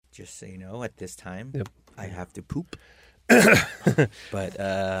just so you know, at this time, Yep. I have to poop. But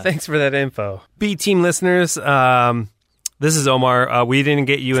thanks for that info. B Team listeners, this is Omar. We didn't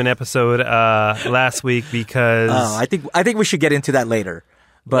get you an episode last week because I think we should get into that later.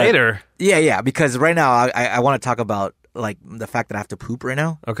 But, later. Yeah, because right now I want to talk about like the fact that I have to poop right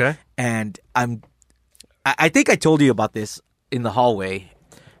now. Okay. And I think I told you about this in the hallway,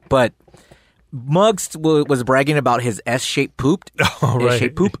 but Muggs was bragging about his S-shaped poop. Oh, right.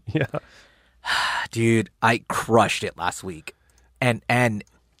 S-shaped poop. Yeah. Dude, I crushed it last week, and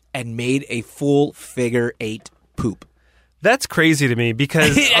made a full figure 8 poop. That's crazy to me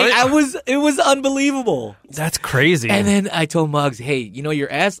because it was unbelievable. That's crazy. And then I told Muggs, hey, you know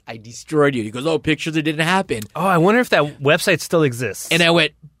your S? I destroyed you. He goes, oh, pictures, it didn't happen. Oh, I wonder if that website still exists. And I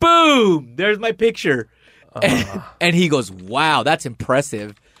went, boom, there's my picture. And he goes, wow, that's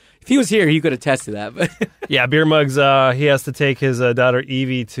impressive. If he was here, he could attest to that. But yeah, Beer Mugs, he has to take his daughter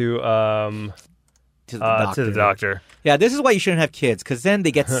Evie to the doctor. Yeah, this is why you shouldn't have kids, because then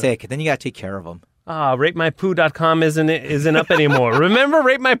they get sick, and then you got to take care of them. RateMyPoo.com isn't up anymore. Remember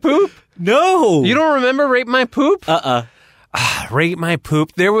Rate My Poop? No. You don't remember Rate My Poop? Rate My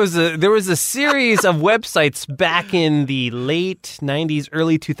Poop. There was a series of websites back in the late 90s,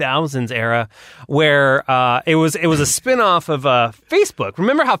 early 2000s era where it was a spin-off of Facebook.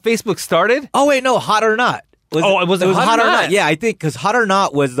 Remember how Facebook started? Oh, wait, no, Hot or Not. It was Hot or Not? Yeah, I think because Hot or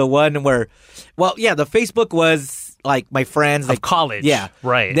Not was the one where, well, yeah, the Facebook was like my friends of college. Yeah,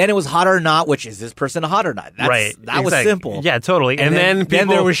 right. Then it was Hot or Not, which is this person hot or not? Right, that was simple. Yeah, totally. And then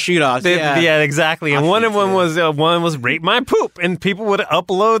there were shoot-offs. Yeah, exactly. And one was Rate My Poop, and people would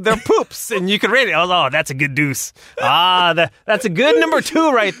upload their poops, and you could rate it. I was, oh, that's a good deuce. That's a good number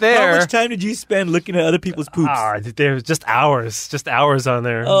 2 right there. How much time did you spend looking at other people's poops? There was just hours on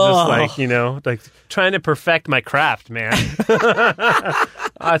there, just like trying to perfect my craft, man.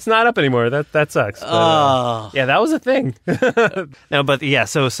 It's not up anymore. That sucks. But, yeah, that was a thing. No, but yeah,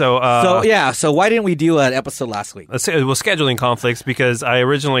 so why didn't we do an episode last week? Well, scheduling conflicts because I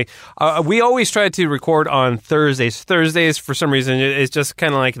originally we always tried to record on Thursdays. Thursdays, for some reason, it's just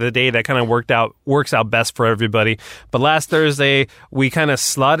kind of like the day that kind of works out best for everybody. But last Thursday we kind of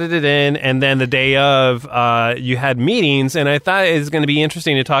slotted it in, and then the day of you had meetings, and I thought it was going to be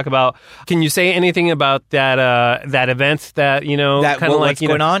interesting to talk about. Can you say anything about that event that kind of like what's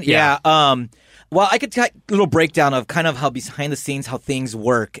going on? Yeah. Well, I could take a little breakdown of kind of how behind the scenes, how things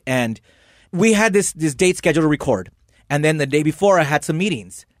work. And we had this date scheduled to record. And then the day before, I had some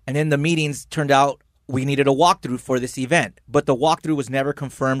meetings. And then the meetings turned out we needed a walkthrough for this event. But the walkthrough was never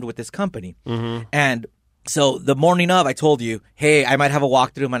confirmed with this company. Mm-hmm. And so the morning of, I told you, hey, I might have a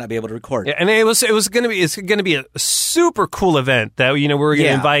walkthrough, might not be able to record. Yeah, and it's going to be a super cool event that we're going to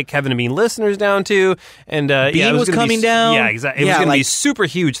invite Kevin and Bean listeners down to, and Bean was coming down. Yeah, exactly. It was going to be a super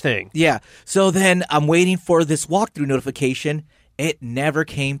huge thing. Yeah. So then I'm waiting for this walkthrough notification. It never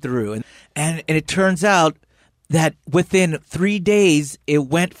came through, and it turns out that within 3 days, it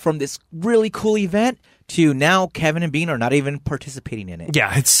went from this really cool event to now Kevin and Bean are not even participating in it.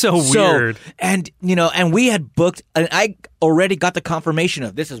 Yeah, it's so weird. And we had booked, and I already got the confirmation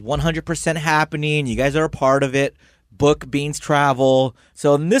of this is 100% happening. You guys are a part of it. Book Bean's travel.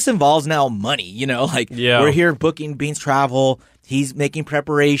 So this involves now money, we're here booking Bean's travel. He's making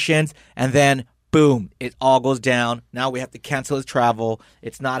preparations, and then boom, it all goes down. Now we have to cancel his travel.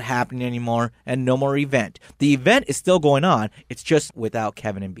 It's not happening anymore, and no more event. The event is still going on. It's just without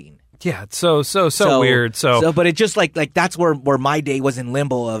Kevin and Bean. Yeah, it's so weird. So, but it just like that's where my day was in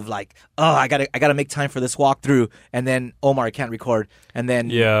limbo of like, oh, I gotta make time for this walkthrough, and then Omar, I can't record, and then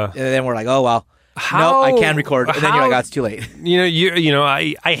and then we're like, oh well, no, I can record, and then you're like, oh, it's too late.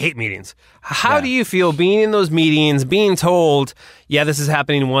 I hate meetings. How do you feel being in those meetings, being told, yeah, this is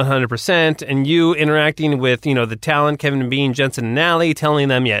happening 100%, and you interacting with, the talent, Kevin and Bean, Jensen and Allie, telling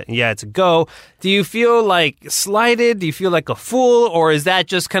them, yeah, it's a go. Do you feel like slighted? Do you feel like a fool? Or is that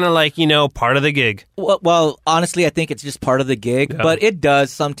just kind of like, part of the gig? Well, honestly, I think it's just part of the gig, but it does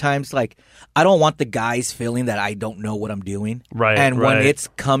sometimes, like, I don't want the guys feeling that I don't know what I'm doing. Right. And when it's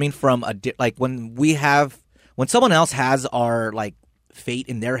coming from when someone else has our, like, fate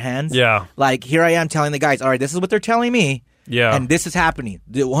in their hands. Yeah. Like, here I am telling the guys, all right, this is what they're telling me. Yeah. And this is happening.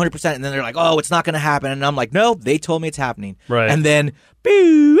 100%. And then they're like, oh, it's not going to happen. And I'm like, no, they told me it's happening. Right. And then,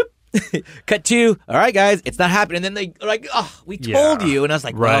 boop, cut to, all right, guys, it's not happening. And then they're like, oh, we told you. And I was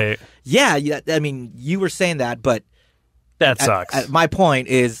like, right. Well, yeah, I mean, you were saying that, but that sucks. My point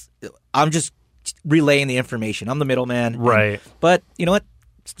is, I'm just relaying the information. I'm the middleman. Right. But you know what?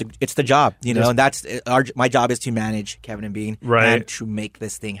 it's the job, you know, and that's my job is to manage Kevin and Bean, right, and to make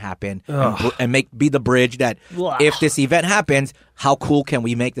this thing happen, and be the bridge that if this event happens, how cool can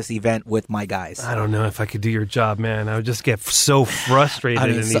we make this event with my guys? I don't know if I could do your job, man. I would just get so frustrated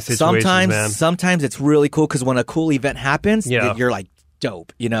in these situations, man. Sometimes it's really cool because when a cool event happens, you're like,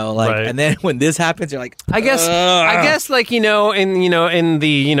 dope, you know, like, and then when this happens, you're like, I guess, like, in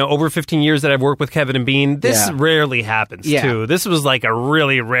the over 15 years that I've worked with Kevin and Bean, this rarely happens too. This was like a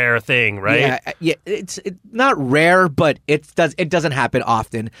really rare thing, right? Yeah, it's not rare, but it doesn't happen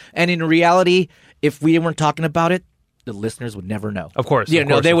often. And in reality, if we weren't talking about it, the listeners would never know. Of course, they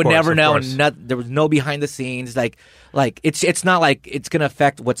would never know, and there was no behind the scenes. Like it's not like it's going to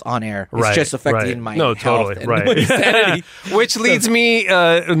affect what's on air. It's just affecting my health and my sanity. Which leads me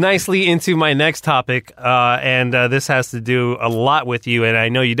nicely into my next topic, and this has to do a lot with you, and I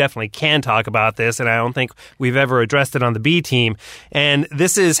know you definitely can talk about this, and I don't think we've ever addressed it on the B team. And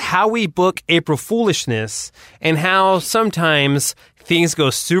this is how we book April Foolishness, and how sometimes things go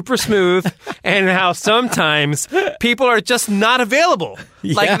super smooth, and how sometimes people are just not available.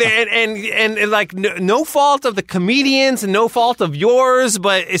 Like and like no fault of the comedians and no fault of yours,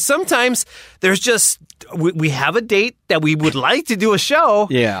 but sometimes there's just we have a date that we would like to do a show,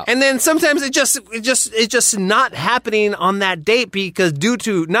 and then sometimes it's just not happening on that date because due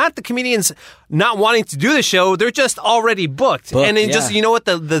to not the comedians not wanting to do the show, they're just already booked. And then just, you know what,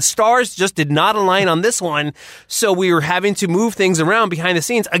 the stars just did not align on this one, so we were having to move things around behind the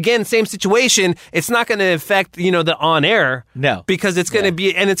scenes. Again, same situation. It's not going to affect, the on air. No. Because it's going to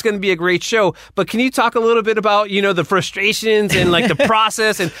be, and it's going to be a great show. But can you talk a little bit about, the frustrations and like the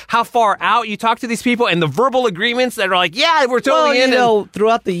process and how far out you talk to these people and the verbal agreements that are like, yeah, we're totally in.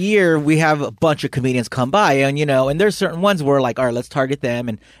 Throughout the year, we have a bunch of comedians come by, and, and there's certain ones where like, all right, let's target them.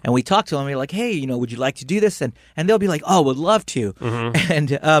 And we talk to them. And we're like, hey, would you like to do this? And they'll be like, oh, would love to. Mm-hmm.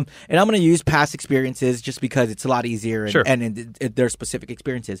 And I'm going to use past experiences just because it's a lot easier and their specific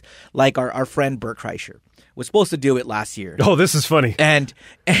experiences. Like our friend Bert Kreischer was supposed to do it last year. Oh, this is funny. And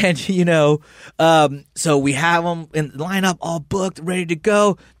so we have them in the lineup all booked, ready to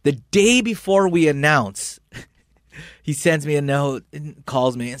go. The day before we announce, he sends me a note and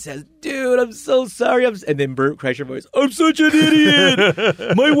calls me and says, dude, I'm so sorry. And then Bert Kreischer voice, I'm such an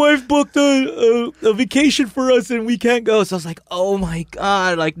idiot. My wife booked a vacation for us and we can't go. So I was like, oh my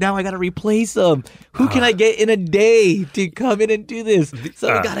God, like now I got to replace him. Who can I get in a day to come in and do this? So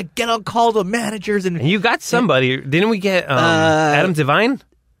I got to get on call to managers. And you got somebody. Didn't we get Adam Devine?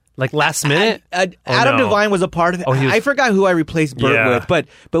 Like last minute? Adam Devine was a part of it. I forgot who I replaced Bert with, but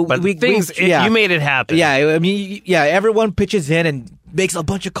you made it happen. Yeah, I mean, everyone pitches in and makes a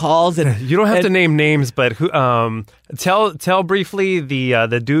bunch of calls, and you don't have to name names, but who? Tell briefly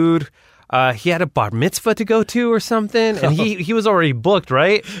the dude. He had a bar mitzvah to go to or something, and he was already booked,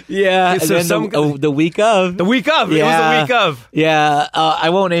 right? Yeah. So the week of. The week of. Yeah. It was the week of. Yeah. I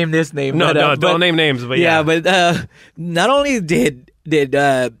won't name this name. Don't name names. But but not only did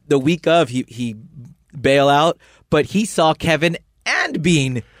the week of he bail out, but he saw Kevin and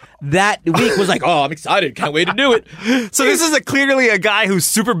Bean that week, was like, oh, I'm excited, can't wait to do it. So this is clearly a guy who's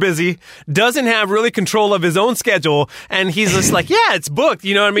super busy, doesn't have really control of his own schedule, and he's just like, yeah, it's booked,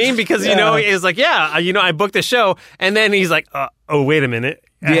 you know what I mean? Because he's like, I booked the show, and then he's like, oh, wait a minute.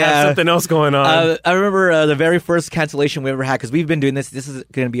 I have something else going on. I remember the very first cancellation we ever had, because we've been doing this. This is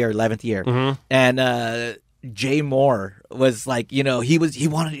going to be our 11th year, and Jay Moore was like, he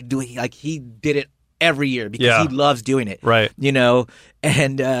wanted to do it. Like, he did it every year because he loves doing it. Right.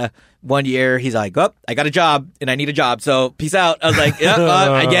 And one year he's like, oh, I got a job and I need a job. So peace out. I was like, yeah,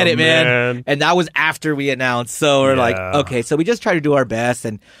 I get it, man. And that was after we announced. So we're like, okay. So we just try to do our best.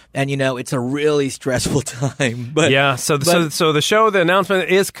 And it's a really stressful time. But so the show, the announcement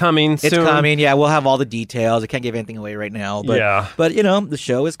is coming soon. It's coming. Yeah. We'll have all the details. I can't give anything away right now. But, but the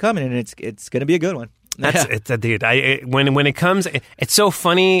show is coming and it's going to be a good one. Dude. When it comes, it's so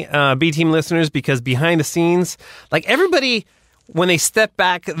funny, B Team listeners, because behind the scenes, like everybody, when they step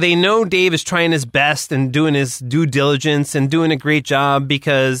back, they know Dave is trying his best and doing his due diligence and doing a great job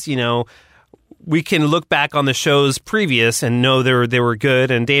because we can look back on the shows previous and know they were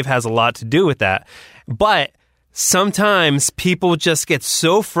good, and Dave has a lot to do with that. But sometimes people just get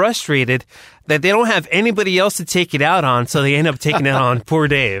so frustrated that they don't have anybody else to take it out on, so they end up taking it on poor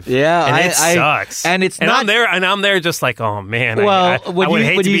Dave. Yeah, and it sucks. And it's and not. I'm there just like, oh man. Well, I would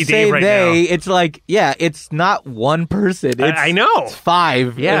hate to be Dave right now. It's like, yeah, it's not one person. It's, I know. It's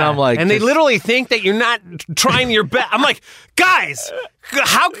 5. Yeah, and I'm like, and they literally think that you're not trying your best. I'm like, guys,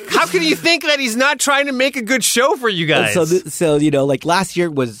 how can you think that he's not trying to make a good show for you guys? So like last year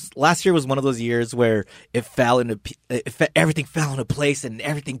was one of those years where everything fell into place and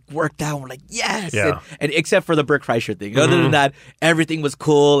everything worked out. We're like, yes, and except for the Bert Kreischer thing. Other than that, everything was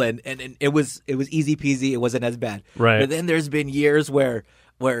cool and it was easy peasy. It wasn't as bad. Right. But then there's been years where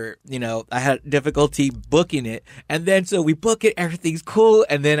I had difficulty booking it, and then so we book it, everything's cool,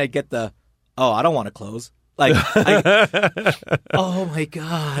 and then I get I don't want to close. Like, oh my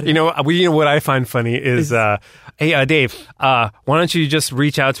God! What I find funny is, hey, Dave, why don't you just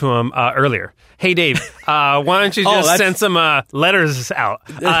reach out to him earlier? Hey, Dave, why don't you just send some letters out?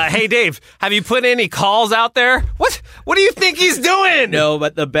 Hey, Dave, have you put any calls out there? What do you think he's doing? No,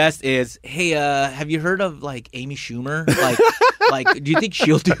 but the best is, hey, have you heard of like Amy Schumer? Like, do you think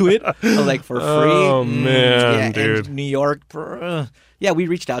she'll do it like for free? Oh man, dude, New York. Yeah, we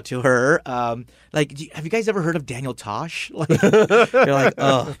reached out to her. Have you guys ever heard of Daniel Tosh? Like, you're like,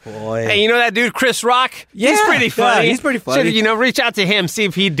 oh boy. Hey, you know that dude Chris Rock? Yeah, he's pretty funny. Yeah, he's pretty funny. Should, reach out to him, see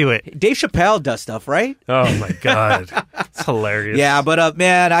if he'd do it. Dave Chappelle does stuff, right? Oh my God, it's hilarious. Yeah, but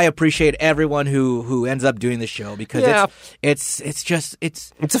man, I appreciate everyone who ends up doing the show because it's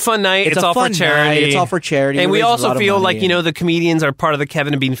a fun night. It's all for charity. It's all for charity, and we also feel like the comedians are part of the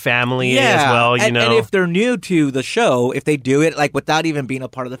Kevin and Bean family as well. And if they're new to the show, if they do it like without even being a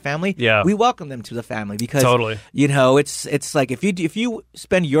part of the family, we welcome them to the family because totally, it's like if you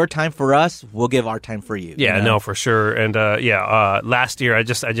spend your time for us, we'll give our time for you. Yeah, no, for sure. And last year I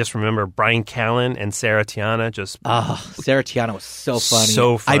just remember Brian Callen and Sarah Tiana just. Sarah Tiana was so funny.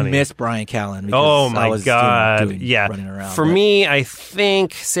 So funny. I miss Brian Callen. Oh my God! Running around. For me, I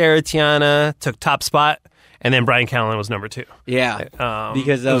think Sarah Tiana took top spot. And then Brian Callen was number 2. Yeah,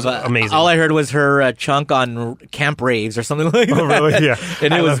 because it was amazing. All I heard was her chunk on camp raves or something like that. Oh, really? Yeah,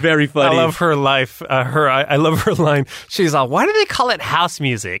 and it was very funny. I love her life. I love her line. She's like, "Why do they call it house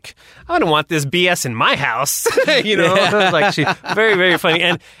music? I don't want this BS in my house." Like she very, very funny,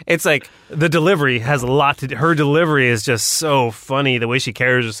 and it's like the delivery has a lot to. Her delivery is just so funny. The way she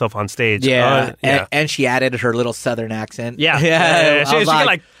carries herself on stage. And she added her little Southern accent. Yeah. She was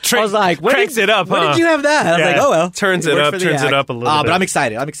like, cranks it up. When did you have that? I was like, oh well, turns it up a little bit. But I'm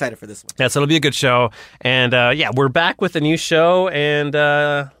excited. I'm excited for this one. Yeah, so it'll be a good show, and we're back with a new show, and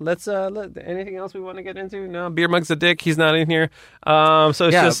let's anything else we want to get into? No, Beer Mug's a dick. He's not in here. So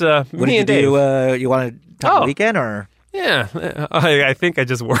it's just me and Dave. You want to talk weekend or? Yeah, I think I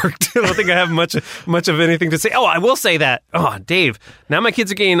just worked. I don't think I have much of anything to say. Oh, I will say that. Oh, Dave, now my kids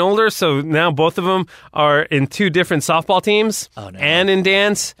are getting older, so now both of them are in 2 different softball teams and in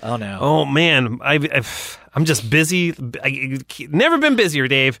dance. Oh, no. Oh, man. I'm just busy. Never been busier,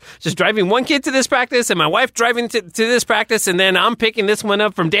 Dave. Just driving one kid to this practice and my wife driving to this practice, and then I'm picking this one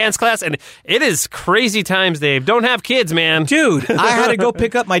up from dance class, and it is crazy times, Dave. Don't have kids, man. Dude, I had to go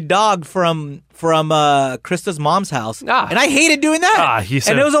pick up my dog from Krista's mom's house, and I hated doing that.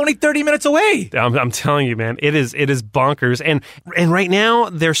 And it was only 30 minutes away. I'm telling you, man, it is bonkers. And right now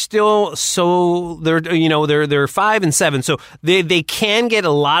they're still they're 5 and 7, so they can get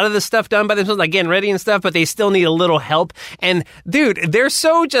a lot of the stuff done by themselves, like getting ready and stuff, but they still need a little help. And dude, they're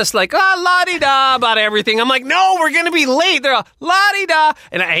so just like la-di-da about everything. I'm like, no, we're gonna be late. They're all la-di-da,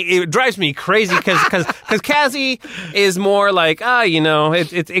 and it drives me crazy because Cassie is more like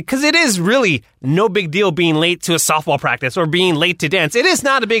because it is really no big deal being late to a softball practice or being late to dance. It is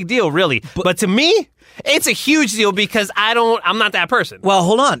not a big deal, really. But to me, it's a huge deal because I'm not that person. Well,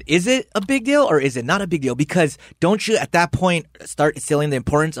 hold on. Is it a big deal or is it not a big deal? Because don't you at that point start instilling the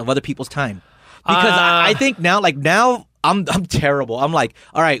importance of other people's time? Because I think now I'm terrible. I'm like,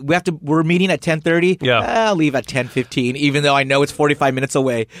 all right, we're meeting at 10:30. Yeah. I'll leave at 10:15, even though I know it's 45 minutes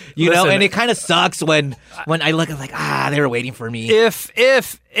away. Listen, and it kind of sucks when I look at like, they were waiting for me.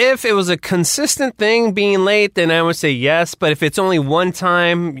 If it was a consistent thing being late, then I would say yes. But if it's only one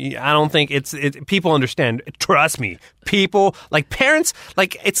time, I don't think people understand. Trust me. People, like parents,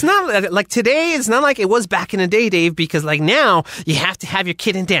 like it's not like today, it's not like it was back in the day, Dave, because like now you have to have your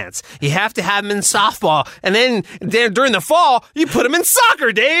kid in dance. You have to have him in softball. And then during the fall, you put him in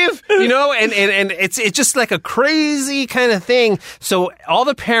soccer, Dave, and it's just like a crazy kind of thing. So all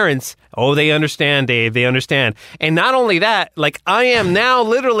the parents, they understand, Dave. They understand. And not only that, like I am now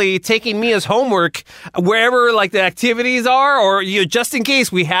literally taking Mia's homework wherever like the activities are, or just in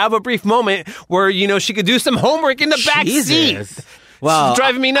case we have a brief moment where, she could do some homework in the back seat. Well, It's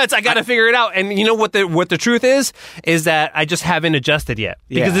driving me nuts. I got to figure it out. And you know what the truth is that I just haven't adjusted yet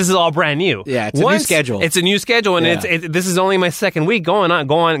because Yeah. this is all brand new. Yeah, it's a new schedule. It's a new schedule, and Yeah. this is only my second week going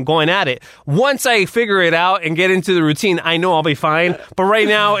at it. Once I figure it out and get into the routine, I know I'll be fine. But right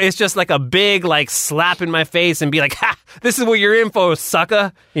now, it's just like a big like slap in my face and be like, "Ha! This is what you're in for,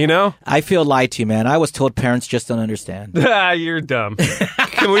 sucker." You know? I feel lied to, man. I was told parents just don't understand. You're dumb.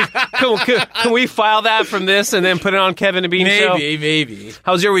 Can we file that from this and then put it on Kevin and Bean show? Maybe.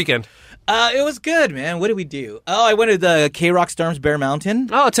 How was your weekend? It was good, man. What did we do? Oh, I went to the K-Rock Storms Bear Mountain.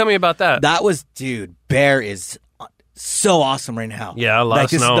 Oh, tell me about that. That was, dude, Bear is so awesome right now. Yeah, a lot of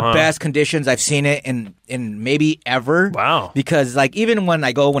this snow, is the huh? best conditions I've seen it in maybe ever. Wow. Because like even when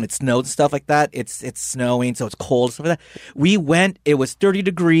it snowed and stuff like that, it's snowing, so it's cold, stuff like that. We went, it was 30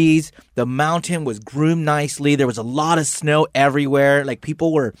 degrees. The mountain was groomed nicely. There was a lot of snow everywhere. Like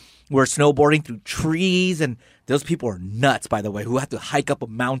people were snowboarding through trees, and those people are nuts, by the way, who have to hike up a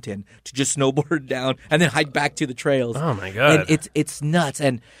mountain to just snowboard down and then hike back to the trails. Oh my God. And it's nuts.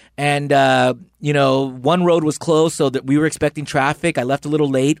 And one road was closed, so that we were expecting traffic. I left a little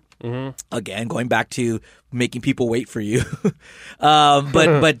late. Mm-hmm. Again, going back to making people wait for you.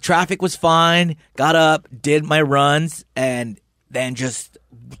 But traffic was fine. Got up, did my runs, and then just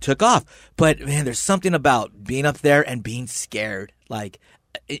took off. But man, there's something about being up there and being scared. Like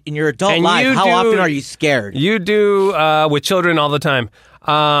in your adult And life, you how do- often are you scared? You do with children all the time.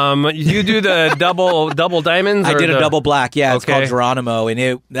 You do the double diamonds? I or did a the- double black. Yeah, it's Okay. called Geronimo,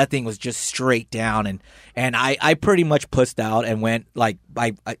 and that thing was just straight down, and I pretty much pussed out and went like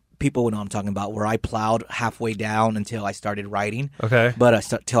people would know what I'm talking about, where I plowed halfway down until I started writing. Okay. But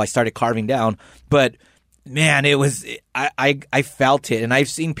till I started carving down. But man, it was I felt it, and I've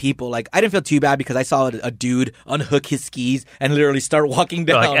seen people like I didn't feel too bad because I saw a dude unhook his skis and literally start walking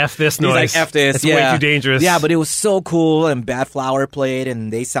down. Like, F this He's noise. like, F this. It's way yeah. too dangerous. Yeah, but it was so cool, and Bad Flower played,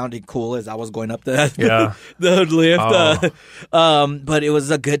 and they sounded cool as I was going up the Yeah. the lift. Oh. But it was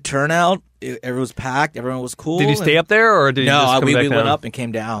a good turnout. Everyone was packed. Everyone was cool. Did you stay up there, or did you just No, come we back went down? up and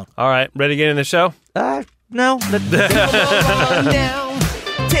came down. All right, ready to get in the show? No. Come on now,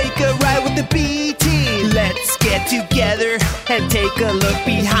 take a ride with the B team. Let's get together and take a look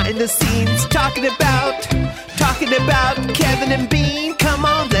behind the scenes. Talking about Kevin and Bean. Come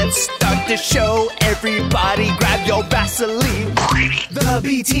on, let's start the show. Everybody grab your Vaseline. The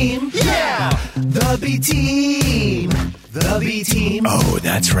B team, yeah. The B team. The B team. Oh,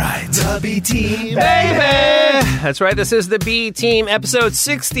 that's right. The B team. Baby! That's right. This is the B Team, episode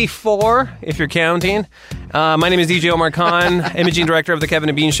 64, if you're counting. My name is DJ Omar Khan, imaging director of the Kevin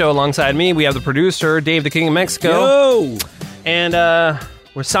and Bean Show. Alongside me, we have the producer, Dave the King of Mexico. Yo! And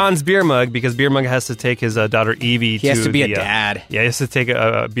we're sans Beer Mug because Beer Mug has to take his daughter Evie He has to be the, a dad. Yeah, he has to take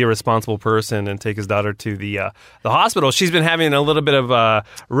be a responsible person and take his daughter to the hospital. She's been having a little bit of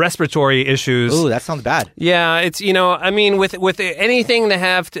respiratory issues. Ooh, that sounds bad. Yeah, it's with anything that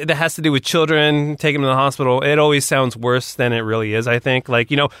has to do with children, taking them to the hospital, it always sounds worse than it really is. I think,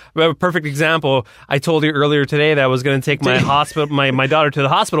 a perfect example. I told you earlier today that I was going to take my daughter to the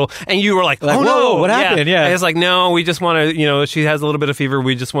hospital, and you were like, Like, "Oh whoa, no, what happened?" Yeah. And it's like, no, we just want to, she has a little bit of fever.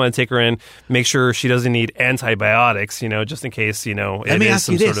 We just want to take her in, make sure she doesn't need antibiotics, just in case, Let me ask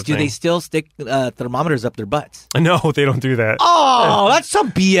you this: do they still stick thermometers up their butts? No, they don't do that. Oh, that's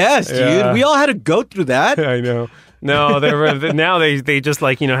some BS, dude. Yeah. We all had to go through that. I know. No, now they just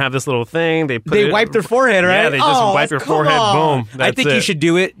have this little thing. They Wipe their forehead, right? Yeah, they just wipe your come forehead. on. Boom. I That's think it. you should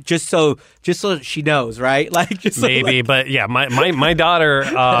do it just so she knows, right? Like just so, Maybe, like- but yeah, my daughter.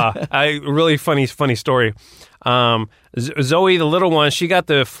 Really funny story. Zoe, the little one, she got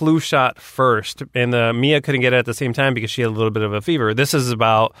the flu shot first, and Mia couldn't get it at the same time because she had a little bit of a fever. This is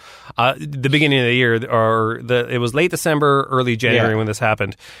about the beginning of the year, it was late December, early January when this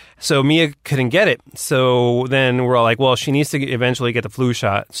happened. So Mia couldn't get it. So then we're all like, well, she needs to eventually get the flu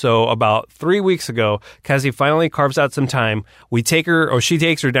shot. So about 3 weeks ago, Cassie finally carves out some time. She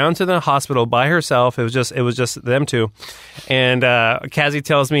takes her down to the hospital by herself. It was just them two, and Cassie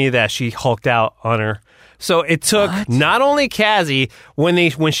tells me that she hulked out on her. So it took not only Cassie, when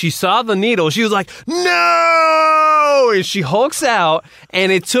she saw the needle, she was like, no! And she hulks out,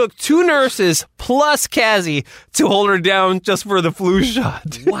 and it took 2 nurses plus Cassie to hold her down just for the flu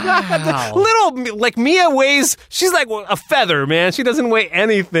shot. Wow. Little, like Mia weighs, she's like a feather, man. She doesn't weigh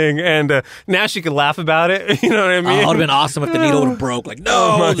anything, and now she can laugh about it. You know what I mean? Oh, it would have been awesome if the needle would have broke. Like, no,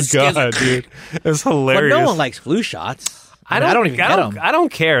 Oh my the skin's- God, dude. It's But hilarious. no one likes flu shots. I don't even get them. I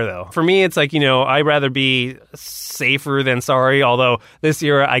don't care though. For me, it's like, I'd rather be safer than sorry. Although this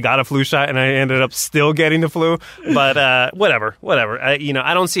year I got a flu shot and I ended up still getting the flu. But whatever.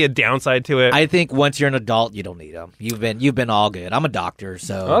 I don't see a downside to it. I think once you're an adult, you don't need them. You've been all good. I'm a doctor,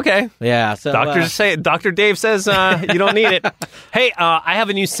 so okay. Yeah. So Dr. Dave says you don't need it. Hey, I have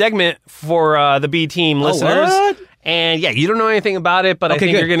a new segment for the B Team listeners. What? And yeah, you don't know anything about it, but I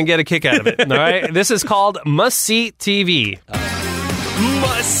think you're going to get a kick out of it. All right? This is called Must See TV.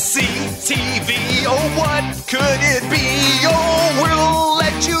 Must see TV, oh what could it be? Oh, we'll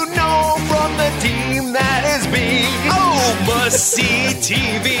let you know from the team that is me. Oh, must see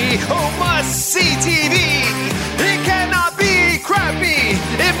TV, oh must see TV. It cannot be crappy,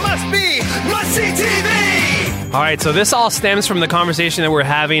 it must be must see TV. All right, so this all stems from the conversation that we're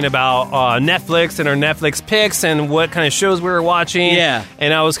having about Netflix and our Netflix picks and what kind of shows we were watching. Yeah.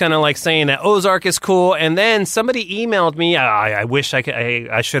 And I was kind of like saying that Ozark is cool. And then somebody emailed me. I wish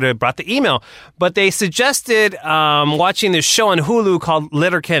I should have brought the email. But they suggested watching this show on Hulu called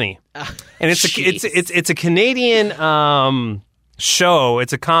Letterkenny. And it's a Canadian show.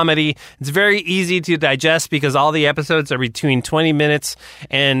 It's a comedy. It's very easy to digest because all the episodes are between 20 minutes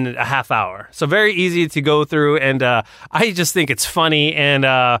and a half hour. So very easy to go through, and I just think it's funny, and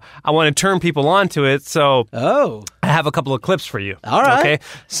I want to turn people on to it. So I have a couple of clips for you. All right. Okay.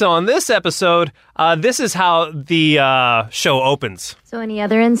 So on this episode, this is how the show opens. So any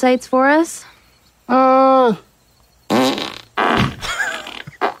other insights for us?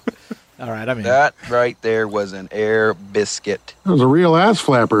 All right, I mean that right there was an air biscuit. That was a real ass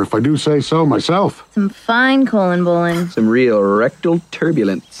flapper, if I do say so myself. Some fine colon bowling. Some real rectal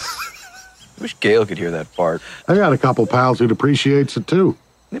turbulence. Wish Gail could hear that fart. I got a couple pals who'd appreciates it too.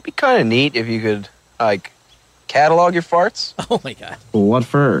 It'd be kind of neat if you could, catalog your farts. Oh my god. Well, what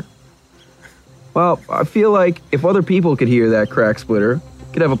for? Well, I feel like if other people could hear that crack splitter, it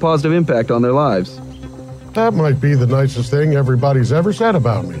could have a positive impact on their lives. That might be the nicest thing everybody's ever said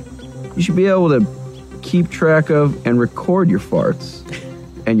about me. You should be able to keep track of and record your farts.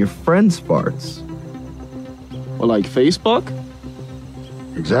 And your friends' farts. Well, like Facebook?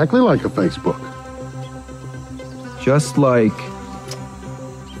 Exactly like a Facebook. Just like...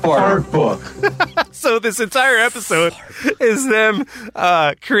 Fart book. So this entire episode is them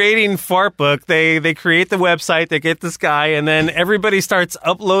creating Fart Book. They create the website, they get this guy, and then everybody starts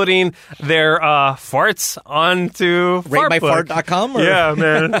uploading their farts onto RateMyFart.com? Yeah,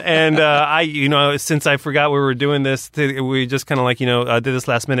 man. And I, since I forgot we were doing this, we just kind of did this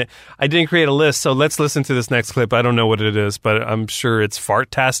last minute. I didn't create a list, so let's listen to this next clip. I don't know what it is, but I'm sure it's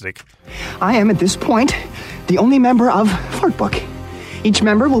fartastic. I am, at this point, the only member of Fartbook. Each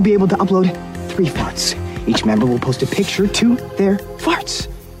member will be able to upload 3 farts. Each member will post a picture to their farts.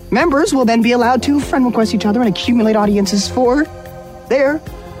 Members will then be allowed to friend request each other and accumulate audiences for their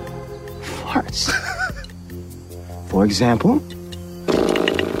farts. For example,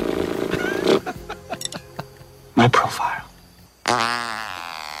 my profile.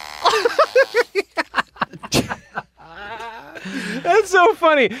 That's so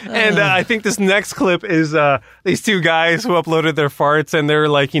funny. And I think this next clip is these two guys who uploaded their farts, and they're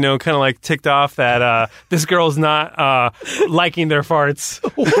ticked off that this girl's not liking their farts.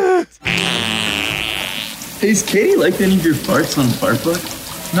 Hey, is Katie like any of your farts on Fartbook?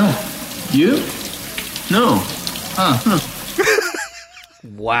 No. You? No. Huh.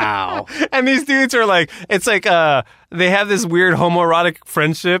 Wow. And these dudes are they have this weird homoerotic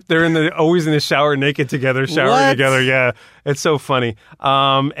friendship. They're always in the shower naked together, showering together. Yeah, it's so funny.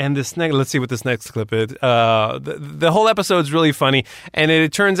 And this let's see what this next clip is. The whole episode's really funny, and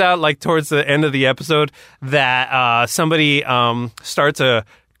it turns out towards the end of the episode that somebody starts a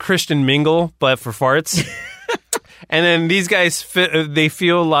Christian mingle, but for farts. And then these guys, they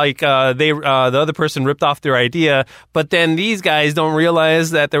feel like the other person ripped off their idea, but then these guys don't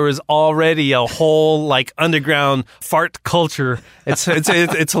realize that there was already a whole underground fart culture. It's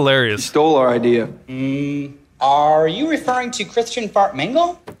hilarious. Stole our idea. Are you referring to Christian Fart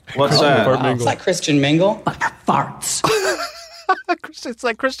Mingle? What's that? It's like Christian Mingle, but for farts. It's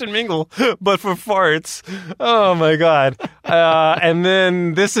like Christian Mingle, but for farts. Oh my god! And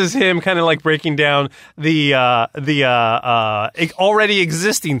then this is him kind of breaking down the already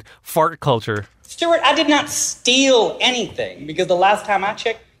existing fart culture. Stuart, I did not steal anything because the last time I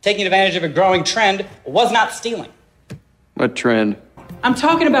checked, taking advantage of a growing trend was not stealing. What trend? I'm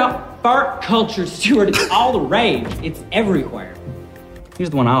talking about fart culture, Stuart. It's all the rage. It's everywhere. Here's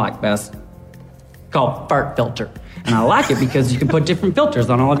the one I like best. Called Fart Filter. And I like it because you can put different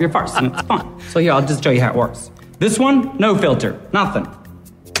filters on all of your farts, and it's fun. So here, I'll just show you how it works. This one, no filter, nothing.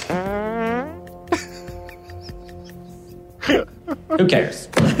 Who cares?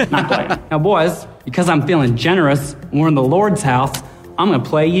 Not playing. Now, boys, because I'm feeling generous and we're in the Lord's house, I'm going to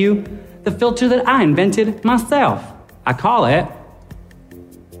play you the filter that I invented myself. I call it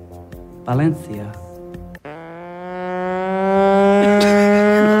Valencia.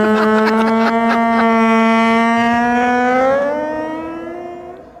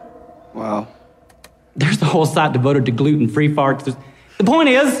 Wow. There's a whole site devoted to gluten-free farts. The point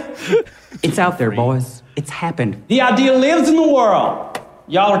is, it's out there, boys. It's happened. The idea lives in the world.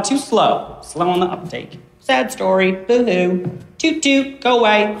 Y'all are too slow. Slow on the uptake. Sad story. Boo-hoo. Toot-toot. Go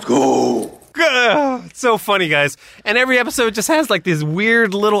away. Let's go. It's so funny, guys. And every episode just has like this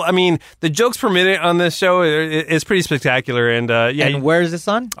weird little, I mean, the jokes per minute on this show is pretty spectacular. And yeah. And where is this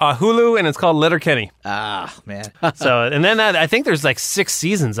on? Hulu, and it's called Letterkenny. Ah, man. So, and then I think there's like 6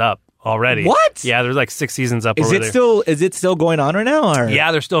 seasons up already. What? Yeah, there's like 6 seasons up Is already. Is it still going on right now? Or?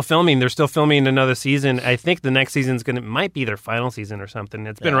 Yeah, they're still filming. They're still filming another season. I think the next season's might be their final season or something.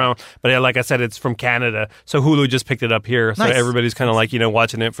 It's been around, but yeah, like I said, it's from Canada. So Hulu just picked it up here. So Nice. everybody's kind of like,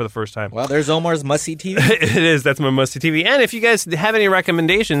 watching it for the first time. Well, there's Omar's must-see TV. It is. That's my must-see TV. And if you guys have any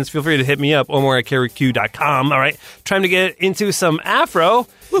recommendations, feel free to hit me up, omar@careyq.com. All right, time to get into some Afro.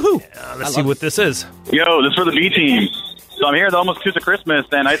 Woohoo! Let's see what this is. Yo, this is for the B team. So I'm here the almost Tuesday Christmas,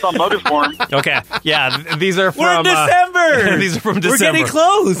 and I saw Muggus form. Okay, yeah, these are from... We're in December! These are from December. We're getting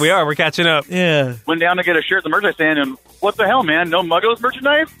close! We are. We're catching up. Yeah. Went down to get a shirt at the merchandise stand, and what the hell, man? No Muggos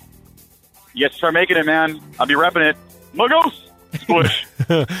merchandise? You have to start making it, man. I'll be repping it. Muggos! Squish.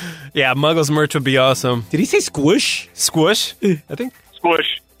 Yeah, Muggles merch would be awesome. Did he say squish? Squish? I think.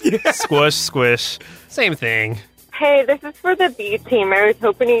 Squish. Squish, squish. Same thing. Hey, this is for the B team. I was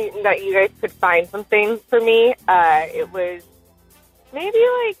hoping that you guys could find something for me. It was maybe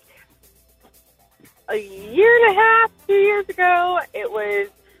like a year and a half, 2 years ago. It was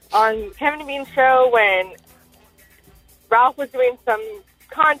on Kevin and Bean's show when Ralph was doing some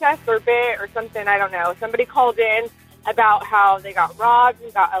contest or bit or something. I don't know. Somebody called in about how they got robbed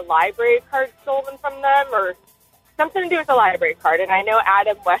and got a library card stolen from them or something to do with a library card. And I know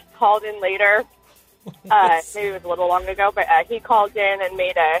Adam West called in later. Maybe it was a little long ago, but he called in and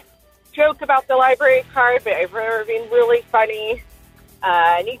made a joke about the library card, but I remember being really funny.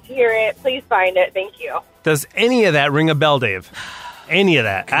 I need to hear it. Please find it. Thank you. Does any of that ring a bell, Dave? Any of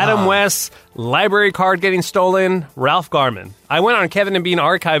that? Adam West, library card getting stolen, Ralph Garman. I went on Kevin and Bean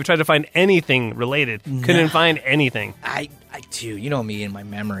Archive, tried to find anything related. Couldn't find anything. I too. You know me and my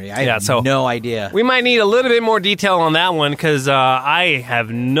memory. I have no idea. We might need a little bit more detail on that one because I have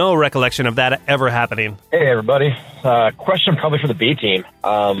no recollection of that ever happening. Hey, everybody. Question probably for the B team.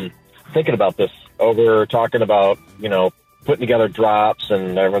 Thinking about this over, talking about, putting together drops,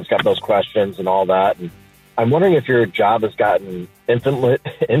 and everyone's got those questions and all that. And I'm wondering if your job has gotten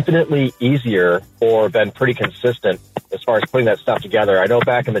infinitely easier or been pretty consistent as far as putting that stuff together. I know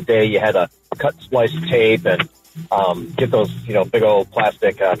back in the day you had to cut and splice tape and get those, big old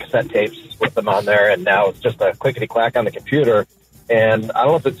plastic cassette tapes with them on there, and now it's just a clickety-clack on the computer. And I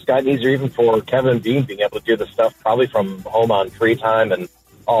don't know if it's gotten easier even for Kevin and Bean being able to do this stuff probably from home on free time and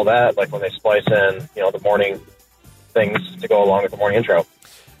all that, like when they splice in, the morning things to go along with the morning intro.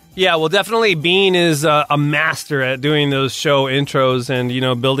 Yeah, well, definitely Bean is a master at doing those show intros,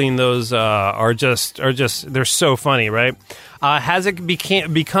 and building those are just they're so funny, right? Has it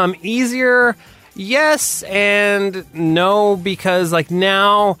become easier? Yes and no, because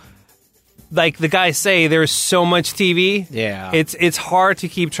now, like the guys say, there's so much TV. Yeah, it's hard to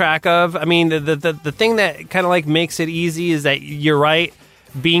keep track of. I mean, the thing that kind of makes it easy is that you're right.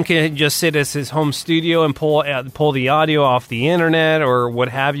 Bean can just sit at his home studio and pull the audio off the internet or what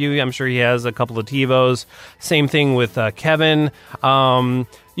have you. I'm sure he has a couple of TiVos. Same thing with Kevin.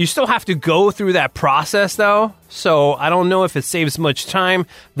 You still have to go through that process, though, so I don't know if it saves much time.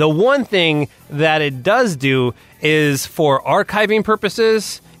 The one thing that it does do is for archiving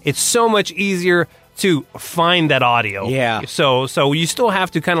purposes, it's so much easier to find that audio. Yeah. So you still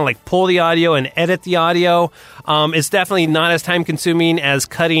have to kind of pull the audio and edit the audio. It's definitely not as time consuming as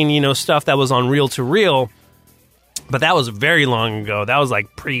cutting, stuff that was on reel to reel. But that was very long ago. That was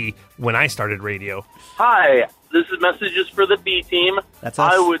pre when I started radio. Hi, this is Messages for the B team. That's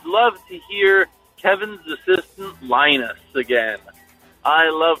us. I would love to hear Kevin's assistant Linus again. I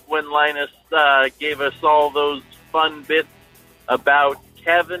loved when Linus gave us all those fun bits about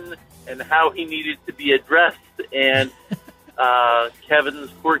Kevin and how he needed to be addressed, and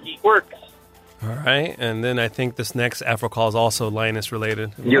Kevin's quirky quirks. All right, and then I think this next Afro call is also Linus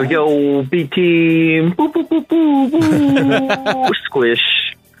related. Yo, B team, boo, boo, boo, boo, boo.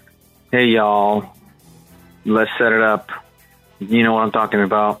 Squish. Hey, y'all. Let's set it up. You know what I'm talking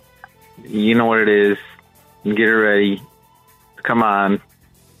about. You know what it is. Get it ready. Come on.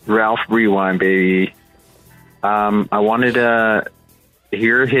 Ralph Rewind, baby. I wanted to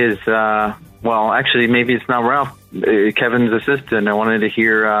hear his, well, actually, maybe it's not Ralph, Kevin's assistant. I wanted to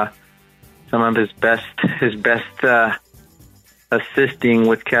hear some of his best assisting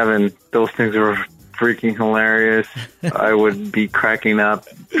with Kevin. Those things were freaking hilarious. I would be cracking up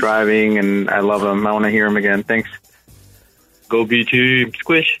driving, and I love him. I want to hear him again. Thanks. Go B-Team.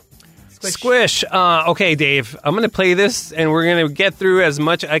 Squish. Squish. Okay, Dave, I'm going to play this, and we're going to get through as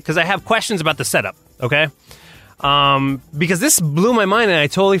much, because I have questions about the setup, okay? Because this blew my mind, and I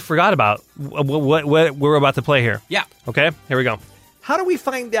totally forgot about what we're about to play here. Yeah. Okay, here we go. How do we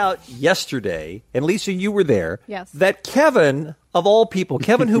find out yesterday, and Lisa, you were there, Yes. that Kevin, of all people,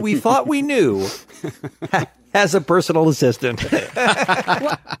 Kevin, who we thought we knew, has a personal assistant?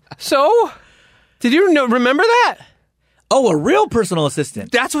 So, did you remember that? Oh, a real personal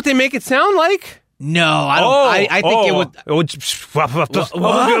assistant. That's what they make it sound like? No, I don't. I think it would.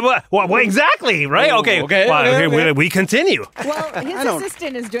 What exactly? Right? Okay. We continue. Well, his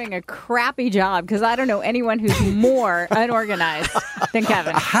assistant is doing a crappy job because I don't know anyone who's more unorganized than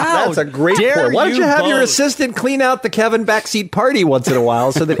Kevin. That's a great dare point. Why don't you you have your both? assistant clean out the Kevin backseat party once in a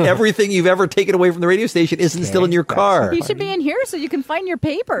while so that everything you've ever taken away from the radio station isn't still in your car? You should be in here so you can find your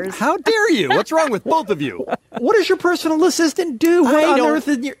papers. How dare you? What's wrong with both of you? What does your personal assistant do?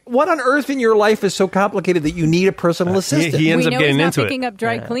 What on earth in your life is so complicated that you need a personal assistant? He ends we up know getting he's not into picking it. up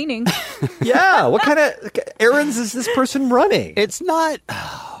dry cleaning. Yeah. What kind of errands is this person running? It's not.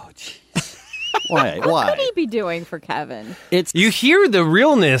 Oh, jeez. Why? What could he be doing for Kevin? It's You hear the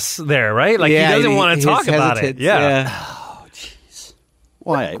realness there, right? Like, Yeah, he doesn't want to his talk about it. hesitance, Yeah. Oh, jeez.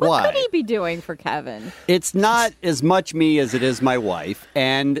 Why? What could he be doing for Kevin? It's not as much me as it is my wife,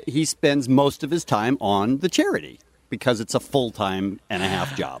 and he spends most of his time on the charity because it's a full-time and a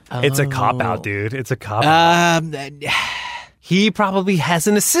half job. It's a cop-out, dude. It's a cop-out. He probably has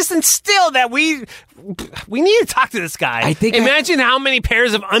an assistant still that we need to talk to this guy. Imagine how many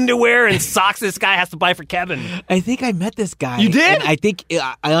pairs of underwear and socks this guy has to buy for Kevin. I think I met this guy. You did? And I think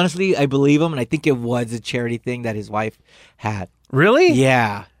I honestly believe him, and I think it was a charity thing that his wife had. Really?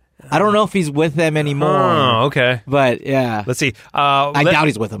 Yeah. I don't know if he's with them anymore. Oh, okay. But yeah, let's see. I doubt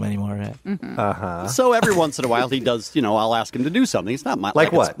he's with them anymore. Right? So every once in a while he does, I'll ask him to do something. It's not my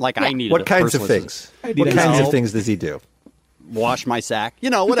Like what? I need What kinds of things? What kinds of things does he do? Wash my sack,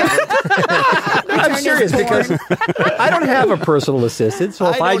 whatever. I'm serious because I don't have a personal assistant,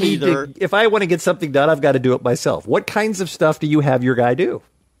 so if if I want to get something done, I've got to do it myself. What kinds of stuff do you have your guy do?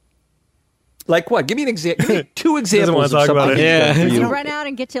 Like what? Give me an example. Give me two examples of something. Does he run out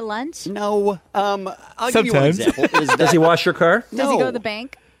and get you lunch? No. I'll give you one example. Does he wash your car? Does he go to the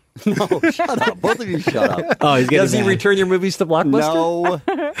bank? No, shut up. Both of you shut up. Oh, Does he return your movies to Blockbuster?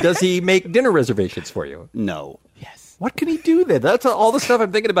 No. Does he make dinner reservations for you? No. What can he do then? That's all the stuff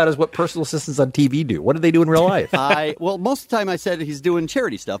I'm thinking about is what personal assistants on TV do. What do they do in real life? Well, most of the time I said he's doing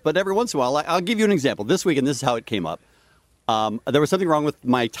charity stuff, but every once in a while, I'll give you an example. This week, and this is how it came up. There was something wrong with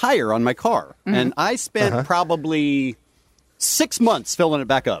my tire on my car, and I spent probably 6 months filling it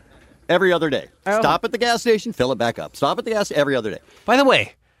back up every other day. Stop at the gas station, fill it back up. Stop at the gas every other day. By the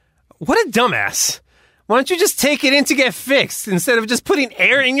way, what a dumbass. Why don't you just take it in to get fixed instead of just putting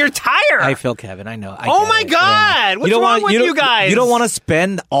air in your tire? I feel Kevin. I know. Oh my God! What's wrong with you guys? You don't want to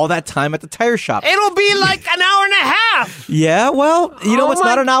spend all that time at the tire shop. It'll be like an hour and a half. Yeah, well, it's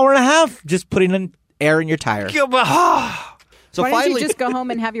not an hour and a half. Just putting in air in your tire. So Why finally, don't you just go home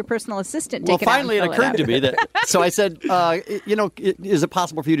and have your personal assistant well, take it out finally and it fill occurred to me that. So I said, is it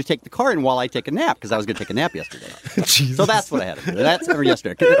possible for you to take the car in while I take a nap? Because I was going to take a nap yesterday. So that's what I had to do. That's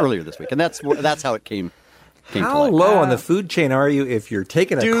earlier this week, and that's how it came. How low on the food chain are you if you're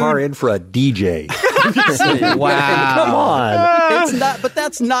taking a car in for a DJ? Wow. Come on. It's not, but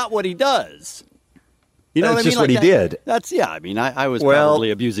that's not what he does. You know That's what I mean? just what he did. That's I mean, I was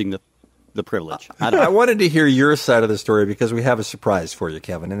probably abusing the privilege. I wanted to hear your side of the story because we have a surprise for you,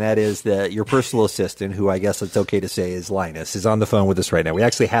 Kevin, and that is that your personal assistant, who I guess it's okay to say is Linus, is on the phone with us right now. We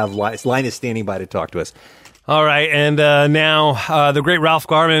actually have Linus standing by to talk to us. All right, and now the great Ralph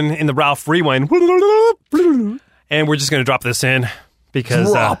Garman in the Ralph Rewind. And we're just going to drop this in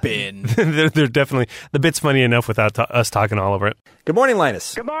because they're definitely, the bit's funny enough without us talking all over it. Good morning,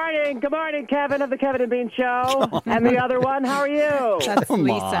 Linus. Good morning, Kevin of the Kevin and Bean Show. And the other one, how are you? That's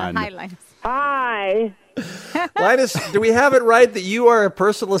Lisa. Hi, Linus. Hi. Linus, do we have it right that you are a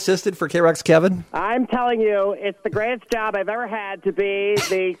personal assistant for K-Rock's Kevin? I'm telling you, it's the greatest job I've ever had to be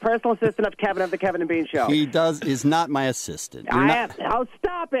the personal assistant of Kevin of the Kevin and Bean Show. He is not my assistant. You're not- Oh,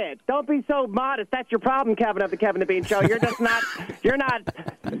 stop it. Don't be so modest. That's your problem, Kevin of the Kevin and Bean Show. You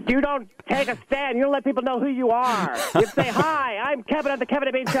don't take a stand. You don't let people know who you are. You say, hi, I'm Kevin of the Kevin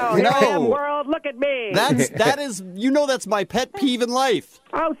and Bean Show. Here I am, world. Look at me. That's my pet peeve in life.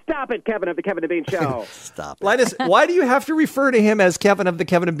 Oh, stop it, Kevin of the Kevin and Bean Show. Stop it. Linus, why do you have to refer to him as Kevin of the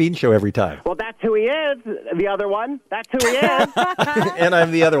Kevin and Bean Show every time? Well, that's who he is. The other one. That's who he is. And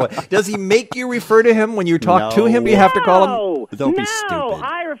I'm the other one. Does he make you refer to him when you talk to him? Do you have to call him? Don't be stupid.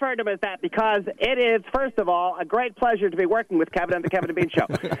 I refer to him as that because it is, first of all, a great pleasure to be working with Kevin and the Kevin and Bean Show.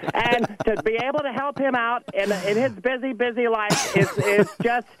 And to be able to help him out in his busy life is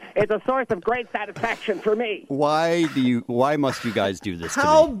just, it's a source of great satisfaction for me. Why must you guys do this to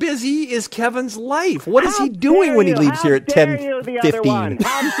How me? busy is Kevin's life? What is he doing when he leaves here at 10:15?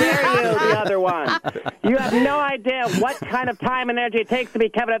 How dare you, the other one? You have no idea what kind of time and energy it takes to be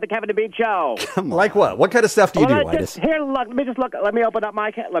Kevin at the Kevin and Bean Show. Like what? What kind of stuff do you do, Linus? Here, look. Let me open up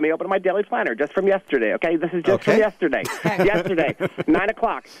my daily planner just from yesterday. Okay, this is just from yesterday. Yesterday,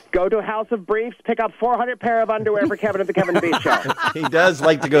 9:00. Go to House of Briefs. Pick up 400 pair of underwear for Kevin at the Kevin and Bean Show. He does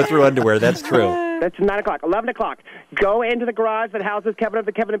like to go through underwear. That's true. That's 9:00. 11:00. Go into the garage that houses Kevin of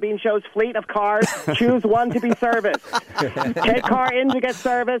the Kevin and Bean Show's fleet of cars. Choose one to be serviced. Take car in to get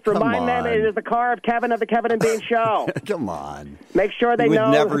serviced. Remind them it is the car of Kevin of the Kevin and Bean Show. Come on. Make sure they He would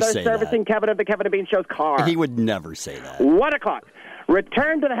know never they're say servicing Kevin of the Kevin and Bean Show's car. He would never say that. 1:00.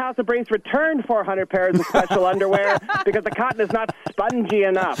 Return to the House of Briefs. Return 400 pairs of special underwear because the cotton is not spongy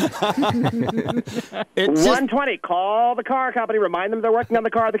enough. 1:20. Call the car company. Remind them they're working on the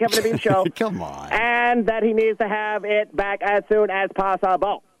car of the Kevin and Bean Show. Come on. And that he needs to have it back as soon as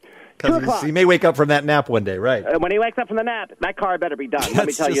possible. 2:00. He may wake up from that nap one day, right? When he wakes up from the nap, that car better be done. Let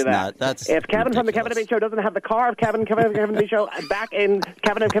me tell you that. If Kevin from the Kevin and Bean Show doesn't have the car of Kevin and the Bean Show back in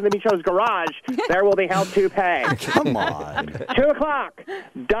Kevin and the Bean Show's garage, there will be hell to pay. Come on. 2:00.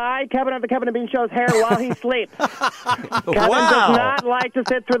 Dye Kevin of the Kevin and Bean Show's hair while he sleeps. Kevin does not like to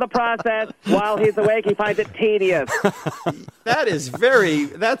sit through the process while he's awake. He finds it tedious. That is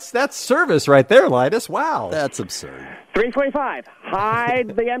that's service right there, Linus. Wow. That's absurd. 3:45. Hide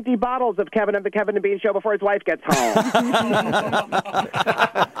the empty bottles of Kevin of the Kevin and Bean Show before his wife gets home. Got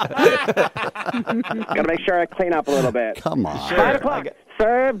to make sure I clean up a little bit. Come on. 5:00.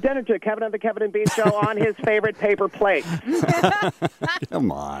 Serve dinner to Kevin of the Kevin and Bean Show on his favorite paper plate.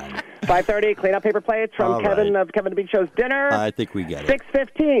 Come on. 5:30. Clean up paper plates from All Kevin right. of Kevin and Bean Show's dinner. I think we get it.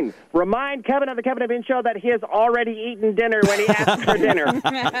 6:15. Remind Kevin of the Kevin and Bean Show that he has already eaten dinner when he asks for dinner.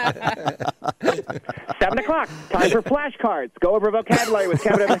 7:00. Time for flashcards. Go over vocabulary with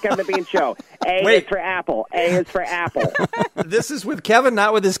Kevin of the Kevin and Bean Show. A is for apple. A is for apple. This is with Kevin,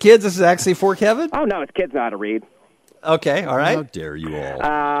 not with his kids. This is actually for Kevin? Oh, no, his kids know how to read. Okay, all right. How dare you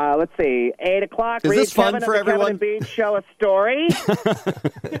all? Let's see. 8:00. Is Read this fun Kevin for of the everyone? Kevin and Bean Show a story.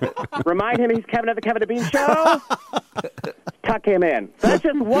 Remind him he's Kevin of the Kevin and Bean Show. Tuck him in. That's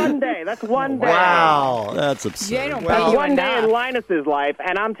just one day. That's one day. Wow. That's absurd. That's one day in Linus's life,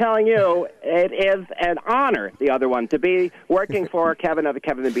 and I'm telling you, it is an honor, the other one, to be working for Kevin of the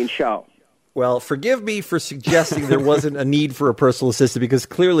Kevin and Bean Show. Well, forgive me for suggesting there wasn't a need for a personal assistant because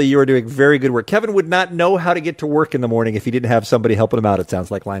clearly you are doing very good work. Kevin would not know how to get to work in the morning if he didn't have somebody helping him out, it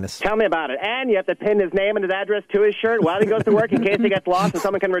sounds like, Linus. Tell me about it. And you have to pin his name and his address to his shirt while he goes to work in case he gets lost and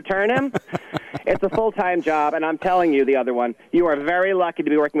someone can return him. It's a full-time job, and I'm telling you, the other one, you are very lucky to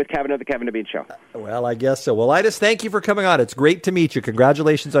be working with Kevin of the Kevin and Bean Show. Well, I guess so. Well, Linus, thank you for coming on. It's great to meet you.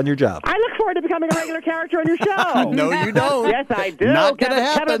 Congratulations on your job. I look forward to becoming a regular character on your show. No, you don't. Yes, I do. Not going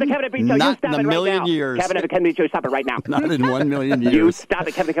to Kevin of the happen. Kevin and Bean Show, Not you stop in a it right million now. years. Kevin of the Kevin and Bean Show, stop it right now. Not in 1 million years. You stop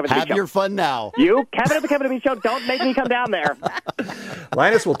it, Kevin of the Kevin and Bean Show. Have your fun now. You, Kevin of the Kevin and Bean Show, don't make me come down there.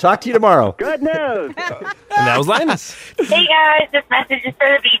 Linus, we'll talk to you tomorrow. Good news. And that was Linus. Hey guys, this message is for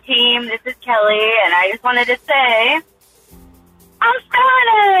the B team. This is Kelly, and I just wanted to say, I'm smelling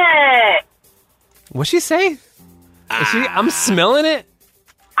it. What'd she say? I'm smelling it?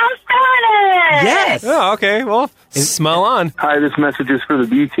 I'm smelling it. Yes. Oh, okay. Well, smell on. Hi, this message is for the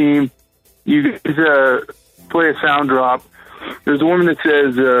B team. You guys play a sound drop. There's a woman that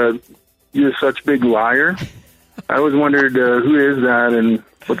says, you're such a big liar. I always wondered who is that and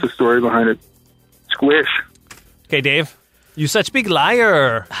what's the story behind it. Squish. Okay, Dave. You such big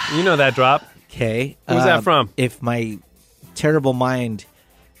liar. You know that drop. Okay. Who's that from? If my terrible mind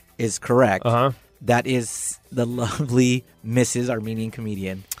is correct, that is the lovely Mrs. Armenian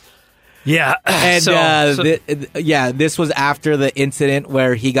comedian. Yeah. And this was after the incident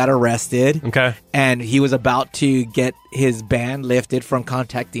where he got arrested. Okay. And he was about to get his ban lifted from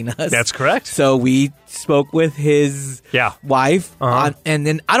contacting us. That's correct. So we spoke with his wife. And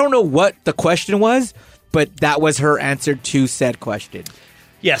then I don't know what the question was, but that was her answer to said question.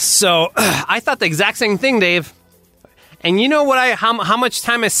 Yes. So I thought the exact same thing, Dave. And you know what? How much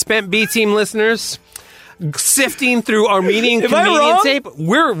time I spent, B-Team listeners, sifting through Armenian comedian tape?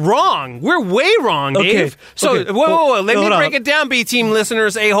 We're wrong. We're way wrong, Dave. So whoa. Let me break it down, B-Team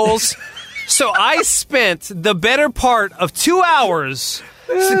listeners, a-holes. So I spent the better part of 2 hours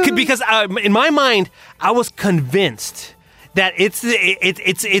because in my mind I was convinced that it's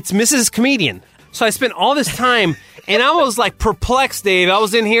Mrs. Comedian. So I spent all this time. And I was like perplexed, Dave. I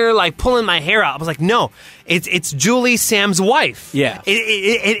was in here like pulling my hair out. I was like, no, it's Julie, Sam's wife. Yeah.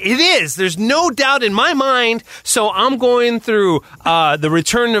 It is. There's no doubt in my mind. So I'm going through the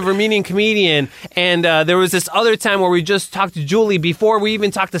Return of Armenian Comedian. And there was this other time where we just talked to Julie before we even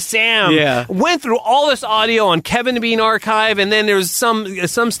talked to Sam. Yeah. Went through all this audio on Kevin to Bean Archive. And then there was some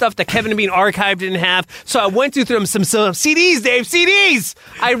stuff that Kevin to Bean Archive didn't have. So I went through some CDs, Dave. CDs.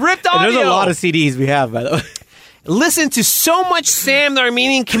 I ripped audio. And there's a lot of CDs we have, by the way. Listen to so much Sam the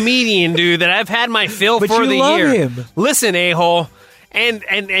Armenian Comedian, dude, that I've had my fill But for you the love year. him. Listen, a-hole. And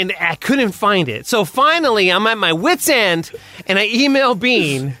I couldn't find it. So finally, I'm at my wit's end, and I email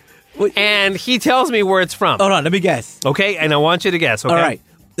Bean, and he tells me where it's from. Hold on, let me guess. Okay, and I want you to guess, okay? All right.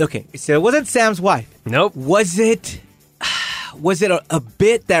 Okay, so it wasn't Sam's wife. Nope. Was it a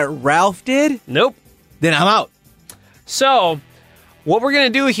bit that Ralph did? Nope. Then I'm out. So what we're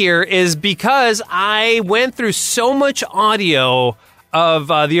going to do here is, because I went through so much audio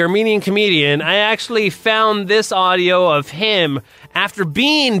of the Armenian Comedian, I actually found this audio of him after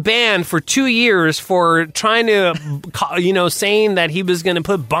being banned for 2 years for trying to, saying that he was going to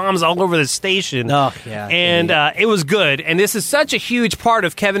put bombs all over the station. Oh, yeah. And it was good. And this is such a huge part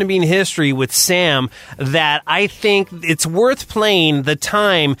of Kevin and Bean history with Sam that I think it's worth playing the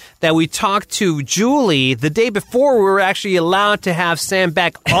time that we talked to Julie the day before we were actually allowed to have Sam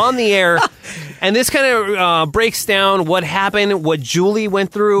back on the air. And this kind of breaks down what happened, what Julie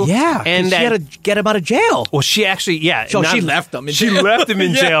went through. Yeah, and she had to get him out of jail. Well, she actually, So she left him in She jail. left him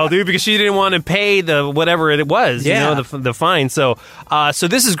in Yeah. jail, dude, because she didn't want to pay the whatever it was, the fine. So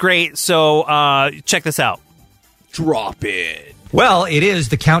this is great. So check this out. Drop it. Well, it is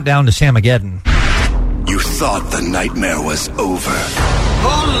the countdown to Samageddon. You thought the nightmare was over.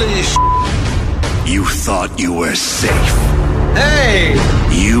 Holy sh! You thought you were safe. Hey!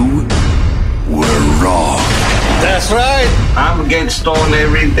 You were wrong. That's right. I'm getting stoned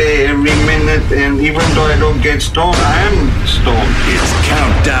every day, every minute, and even though I don't get stoned, I am stoned. It's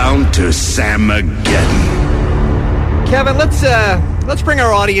countdown to Samageddon. Kevin, let's bring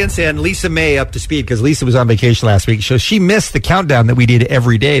our audience and Lisa May up to speed, because Lisa was on vacation last week, so she missed the countdown that we did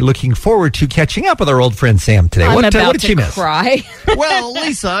every day. Looking forward to catching up with our old friend Sam today. I'm What about did to she miss? cry. Well,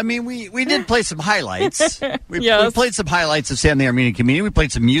 Lisa, I mean, we did play some highlights. We played some highlights of Sam the Armenian Comedian. We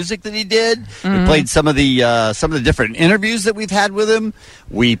played some music that he did. We played some of the different interviews that we've had with him.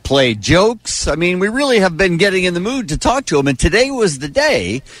 We played jokes. I mean, we really have been getting in the mood to talk to him. And today was the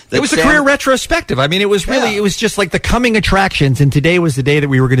day that It was a Sam- career retrospective. I mean, it was really, it was just like the coming attractions. And today was the day that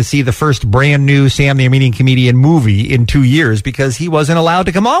we were going to see the first brand new Sam the Armenian Comedian movie in 2 years, because he wasn't allowed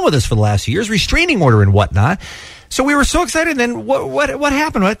to come on with us for the last few years, restraining order and whatnot. So we were so excited. Then what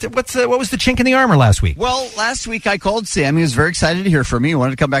happened? What was the chink in the armor last week? Well, last week I called Sam. He was very excited to hear from me. He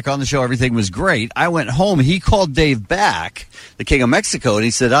wanted to come back on the show. Everything was great. I went home. He called Dave back, the King of Mexico, and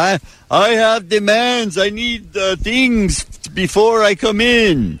he said, I have demands. I need things before I come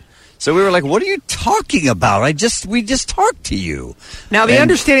in. So we were like, what are you talking about? We just talked to you. Now, the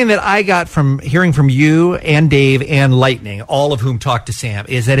understanding that I got from hearing from you and Dave and Lightning, all of whom talked to Sam,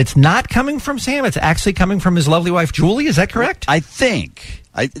 is that it's not coming from Sam. It's actually coming from his lovely wife, Julie. Is that correct? I think.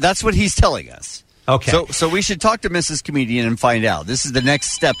 That's what he's telling us. Okay. So we should talk to Mrs. Comedian and find out. This is the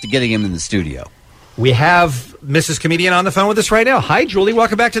next step to getting him in the studio. We have Mrs. Comedian on the phone with us right now. Hi, Julie.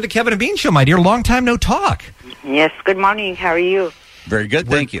 Welcome back to the Kevin and Bean Show, my dear. Long time no talk. Yes, good morning. How are you? Very good,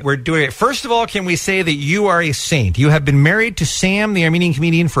 thank you. We're doing it. First of all, can we say that you are a saint? You have been married to Sam, the Armenian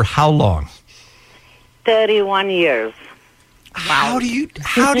Comedian, for how long? 31 years. How do you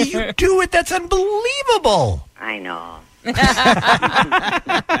do it? That's unbelievable. I know.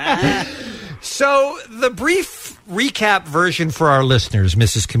 So the brief recap version for our listeners,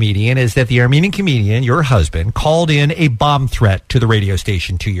 Mrs. Comedian, is that the Armenian Comedian, your husband, called in a bomb threat to the radio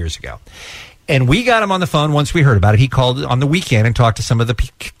station 2 years ago. And we got him on the phone once we heard about it. He called on the weekend and talked to some of the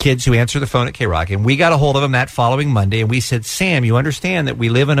kids who answer the phone at K-Rock. And we got a hold of him that following Monday. And we said, Sam, you understand that we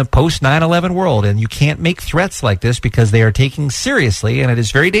live in a post-9/11 world, and you can't make threats like this because they are taken seriously, and it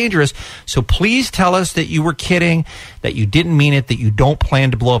is very dangerous. So please tell us that you were kidding, that you didn't mean it, that you don't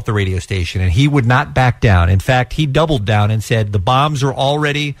plan to blow up the radio station. And he would not back down. In fact, he doubled down and said, the bombs are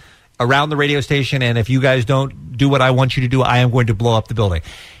already around the radio station, and if you guys don't do what I want you to do, I am going to blow up the building.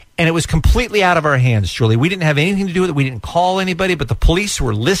 And it was completely out of our hands, Julie. We didn't have anything to do with it. We didn't call anybody, but the police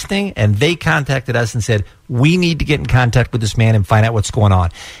were listening, and they contacted us and said, we need to get in contact with this man and find out what's going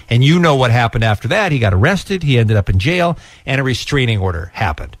on. And you know what happened after that. He got arrested. He ended up in jail, and a restraining order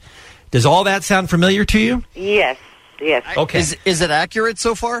happened. Does all that sound familiar to you? Yes. Okay. Is it accurate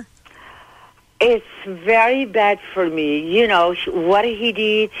so far? It's very bad for me. You know, what he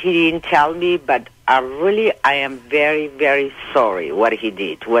did, he didn't tell me, but I am very, very sorry what he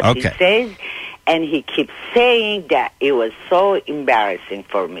did, what he says, and he keeps saying that it was so embarrassing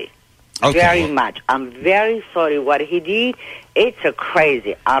for me. Okay. Very much. I'm very sorry what he did. It's a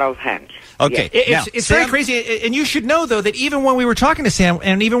crazy, out of hand. Okay. Yes. It's very crazy. And you should know, though, that even when we were talking to Sam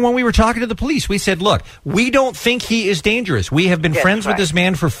and even when we were talking to the police, we said, look, we don't think he is dangerous. We have been friends with this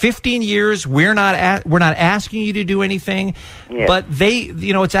man for 15 years. We're not asking you to do anything. Yes. But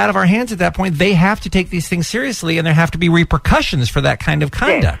it's out of our hands at that point. They have to take these things seriously, and there have to be repercussions for that kind of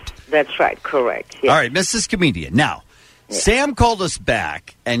conduct. Yes, that's right. Correct. Yes. All right, Mrs. Comedian. Now, Sam called us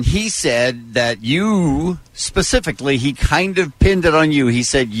back, and he said that you, specifically, he kind of pinned it on you. He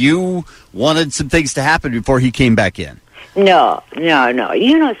said you wanted some things to happen before he came back in. No.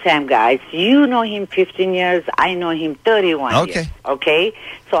 You know Sam, guys. You know him 15 years. I know him 31 years. Okay?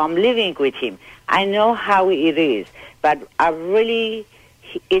 So I'm living with him. I know how it is. But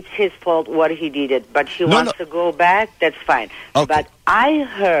it's his fault what he did it. But he wants to go back, that's fine. Okay. But I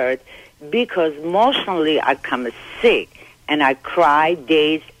heard, because emotionally I come sick, and I cry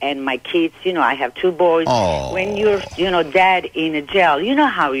days, and my kids, I have 2 boys. Oh. When you're, dad in a jail, you know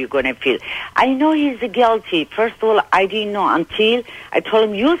how you're going to feel. I know he's guilty. First of all, I didn't know until I told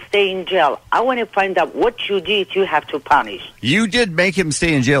him, you stay in jail. I want to find out what you did. You have to punish. You did make him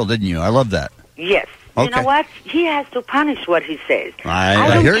stay in jail, didn't you? I love that. Yes. Okay. You know what? He has to punish what he says.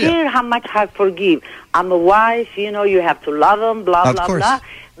 I don't hear care how much I forgive. I'm a wife, you have to love him, blah, blah, blah.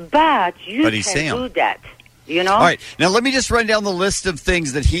 But you can do that. All right. Now, let me just run down the list of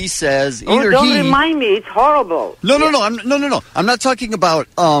things that he says. Don't remind me. It's horrible. No. I'm not talking about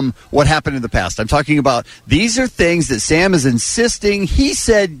what happened in the past. I'm talking about these are things that Sam is insisting. He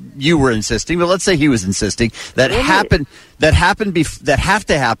said you were insisting, but let's say he was insisting that that have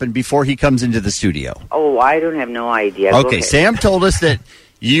to happen before he comes into the studio. Oh, I don't have no idea. Okay. Sam told us that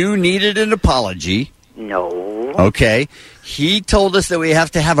you needed an apology. No. Okay. He told us that we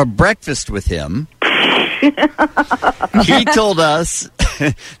have to have a breakfast with him. He told us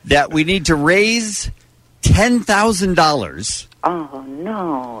that we need to raise $10,000. Oh,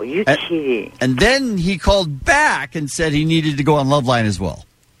 no. You're kidding. And then he called back and said he needed to go on Loveline as well.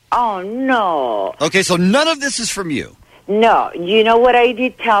 Oh, no. Okay, so none of this is from you. No. You know what I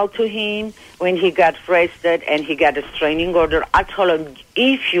did tell to him when he got arrested and he got a restraining order? I told him,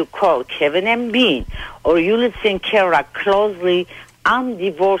 if you call Kevin and Bean or you listen K-Rock closely, I'm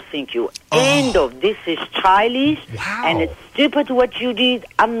divorcing you. End of. This is childish and it's stupid what you did.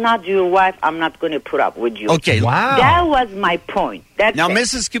 I'm not your wife. I'm not going to put up with you. Okay. Wow. That was my point. Now,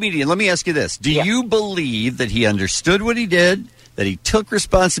 Mrs. Comedian, let me ask you this. Do you believe that he understood what he did, that he took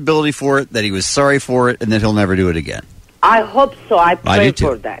responsibility for it, that he was sorry for it, and that he'll never do it again? I hope so. I pray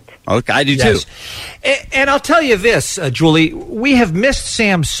for that. Okay, I do too. And I'll tell you this, Julie, we have missed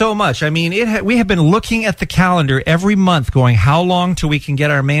Sam so much. I mean, we have been looking at the calendar every month going, how long till we can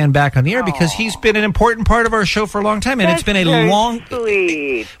get our man back on the air? Because he's been an important part of our show for a long time. And it's been a long...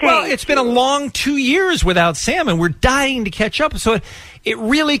 Sweet. It's been a long 2 years without Sam, and we're dying to catch up. So it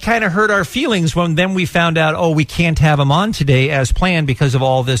really kind of hurt our feelings when then we found out, we can't have him on today as planned because of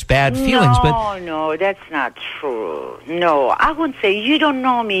all this bad feelings. No, that's not true. No, I wouldn't say you don't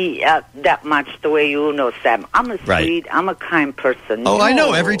know me that much the way you know Sam. I'm a sweet, I'm a kind person. Oh, no. I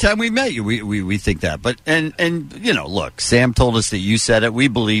know. Every time we met you, we think that. But and look, Sam told us that you said it. We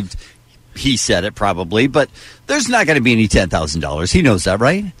believed he said it probably, but there's not going to be any $10,000. He knows that,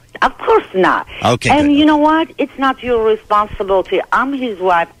 right? Of course not. Okay. And good. You know what? It's not your responsibility. I'm his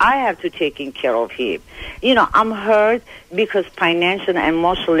wife. I have to take care of him. I'm hurt because financially and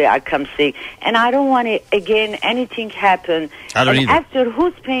emotionally I come sick. And I don't want to, again, anything happen. I don't either. After,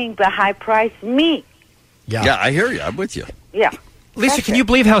 who's paying the high price? Me. Yeah, I hear you. I'm with you. Yeah. Lisa, can you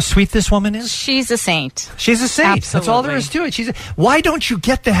believe how sweet this woman is? She's a saint. She's a saint. That's all there is to it. Why don't you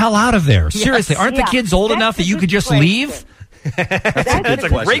get the hell out of there? Seriously, aren't the kids old enough that you could just leave? That's a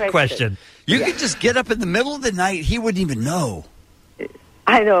great question. You could just get up in the middle of the night. He wouldn't even know.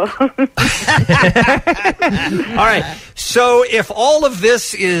 I know. All right. So, if all of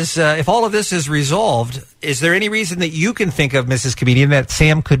this is resolved, is there any reason that you can think of, Mrs. Comedian, that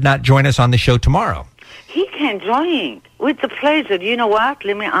Sam could not join us on the show tomorrow? He can join with the pleasure. You know what?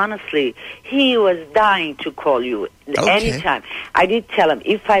 Let me honestly. He was dying to call you anytime. I did tell him,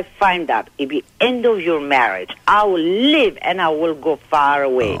 if I find out at the end of your marriage, I will live and I will go far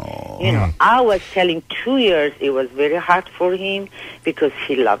away. You know, I was telling 2 years it was very hard for him because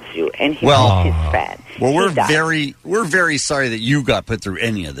he loves you and he's his fan. Well, we're very sorry that you got put through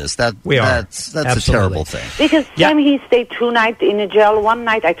any of this. That's a terrible thing. Because Sam, he stayed 2 nights in the jail. One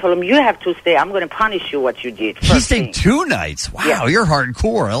night I told him, you have to stay. I'm going to punish you what you did. He stayed 2 nights. Wow, you're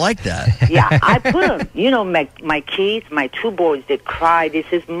hardcore. I like that. Yeah, I put him. You know, my kids, my 2 boys, they cried. They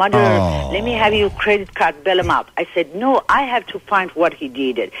says, Mother, let me have your credit card, bail him out. I said, no, I have to find what he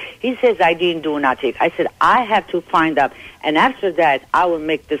did. He says, I didn't do nothing. I said, I have to find out. And after that, I will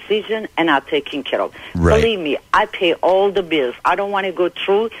make decision and I'll take care of. Right. Believe me, I pay all the bills. I don't want to go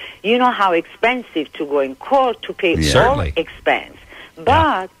through. You know how expensive to go in court to pay all expense.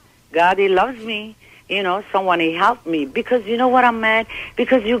 But God, he loves me. You know, someone he helped me. Because you know what I'm mad?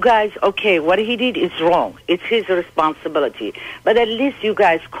 Because you guys, okay, what he did is wrong. It's his responsibility. But at least you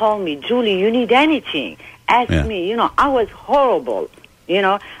guys call me, Julie, you need anything. Ask me. You know, I was horrible. You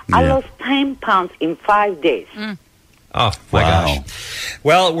know, I lost 10 pounds in 5 days. Oh, my gosh.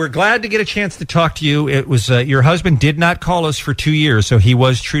 Well, we're glad to get a chance to talk to you. It was your husband did not call us for 2 years, so he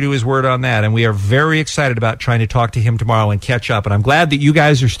was true to his word on that. And we are very excited about trying to talk to him tomorrow and catch up. And I'm glad that you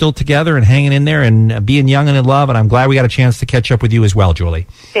guys are still together and hanging in there and being young and in love. And I'm glad we got a chance to catch up with you as well, Julie.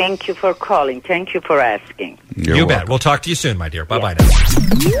 Thank you for calling. Thank you for asking. You bet. We'll talk to you soon, my dear. Bye-bye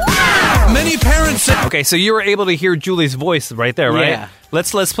now. Many parents say... Okay, so you were able to hear Julie's voice right there, right? Yeah.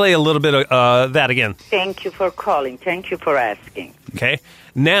 Let's play a little bit of that again. Thank you for calling. Thank you for asking. Okay.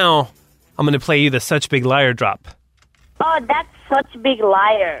 Now, I'm going to play you the Such Big Liar drop. Oh, that's such a big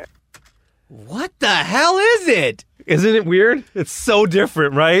liar. What the hell is it? Isn't it weird? It's so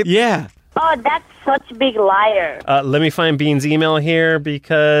different, right? Yeah. Oh, that's such a big liar. Let me find Bean's email here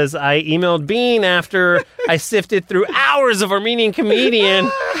because I emailed Bean after I sifted through hours of Armenian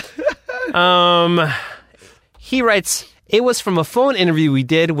comedian. He writes, it was from a phone interview we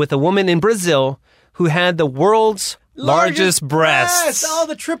did with a woman in Brazil who had the world's largest breasts. Oh,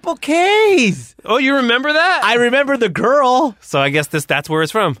 the triple Ks. Oh, you remember that? I remember the girl. So I guess that's where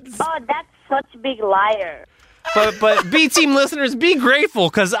it's from. Oh, that's such a big liar. But B-Team listeners, be grateful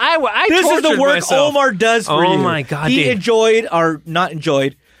because I this is the tortured work myself. Omar does for you. Oh my God, he dude. enjoyed or not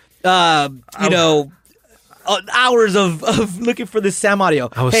enjoyed, hours of looking for this Sam audio.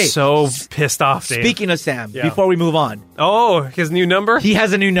 I was so pissed off, Dave. Speaking of Sam, before we move on. Oh, his new number? He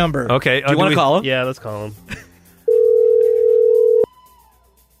has a new number. Okay. Do you want to call him? Yeah, let's call him.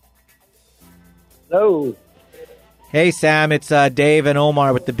 Hello. Hey, Sam. It's Dave and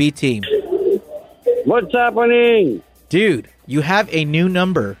Omar with the B Team. What's happening? Dude, you have a new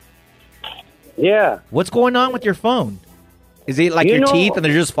number. Yeah. What's going on with your phone? Is it like your teeth and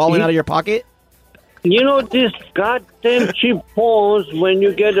they're just falling out of your pocket? You know this goddamn cheap phones when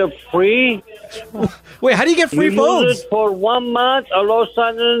you get a free? Wait, how do you get free phones? Use it for 1 month, all of a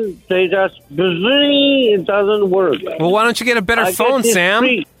sudden they just, it doesn't work. Well, why don't you get a better phone, Sam?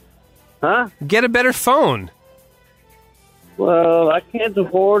 Free. Huh? Get a better phone. Well, I can't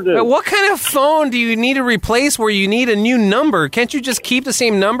afford it. What kind of phone do you need to replace where you need a new number? Can't you just keep the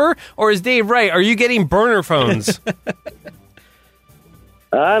same number? Or is Dave right? Are you getting burner phones?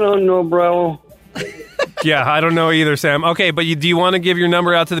 I don't know, bro. Yeah, I don't know either, Sam. Okay, but do you want to give your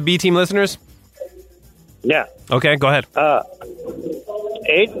number out to the B-Team listeners? Yeah. Okay, go ahead.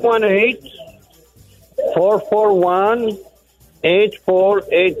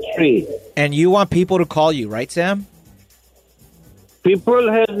 818-441-8483. And you want people to call you, right, Sam?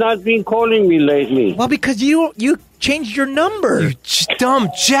 People have not been calling me lately. Well, because you changed your number. You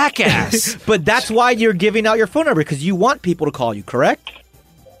dumb jackass. But that's why you're giving out your phone number, because you want people to call you, correct?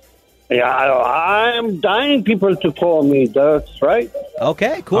 Yeah, I'm dying people to call me. That's right.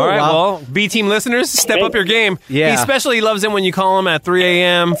 Okay, cool. All right, well, B-Team listeners, step up your game. Yeah. He especially loves it when you call him at 3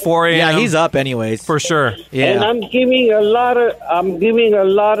 a.m., 4 a.m. Yeah, he's up anyways. For sure. Yeah. And I'm giving a lot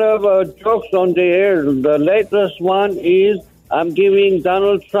of jokes on the air. The latest one is I'm giving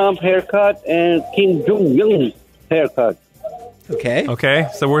Donald Trump haircut and Kim Jong-un haircut. Okay. Okay,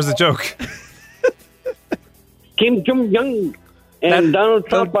 so where's the joke? Kim Jong-un. and Donald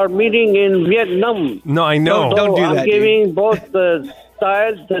Trump are meeting in Vietnam. No, I know. So Don't do that, I'm giving both the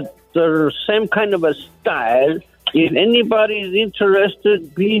styles, the same kind of a style. If anybody is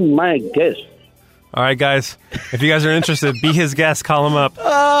interested, be my guest. All right, guys. If you guys are interested, be his guest. Call him up.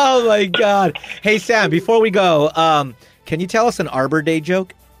 Oh, my God. Hey, Sam, before we go, can you tell us an Arbor Day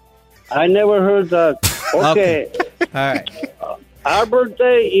joke? I never heard that. Okay. All right. Arbor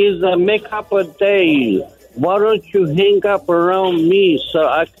Day is a make-up a day. Why don't you hang up around me so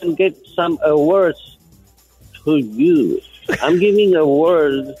I can get some awards to you? I'm giving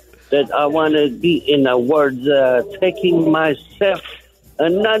awards that I want to be in awards, taking myself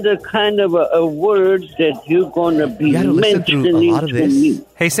another kind of a word that you're going to be mentioning to me.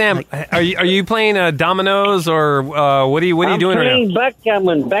 Hey, Sam, are you playing dominoes or what are you doing right now? I'm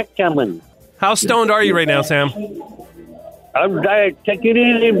playing backgammon. How stoned are you right now, Sam? All right, take it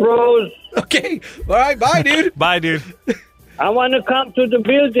easy, bros. Okay. All right, bye, dude. Bye, dude. I want to come to the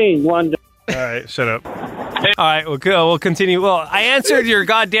building one day. All right, shut up. All right, we'll continue. Well, I answered your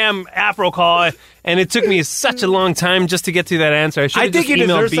goddamn Afro call, and it took me such a long time just to get to that answer. I think you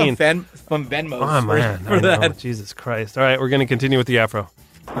deserve some Venmos oh, man, for that. Jesus Christ. All right, we're going to continue with the Afro.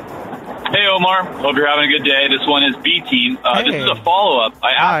 Hey, Omar. Hope you're having a good day. This one is B-Team. This is a follow-up.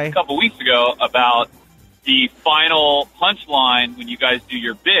 I asked a couple weeks ago about the final punchline when you guys do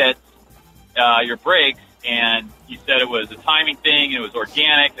your bits, your breaks, and you said it was a timing thing, and it was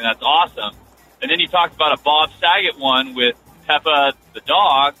organic, and that's awesome. And then you talked about a Bob Saget one with Peppa the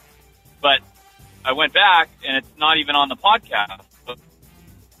dog, but I went back, and it's not even on the podcast.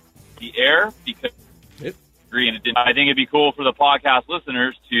 The air, because I think it'd be cool for the podcast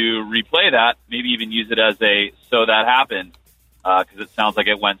listeners to replay that, maybe even use it as a "so that happened," because it sounds like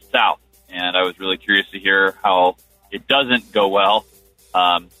it went south. And I was really curious to hear how it doesn't go well.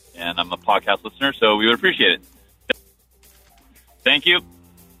 And I'm a podcast listener, so we would appreciate it. Thank you.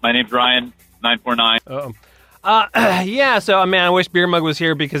 My name's Ryan, 949. Yeah, so, I wish Beer Mug was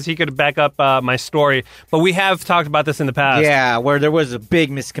here because he could back up my story. But we have talked about this in the past. Yeah, where there was a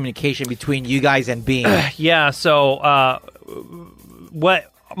big miscommunication between you guys and Bean. Yeah, so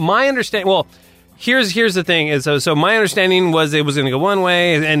what my understanding... Well, here's the thing. Is so my understanding was it was going to go one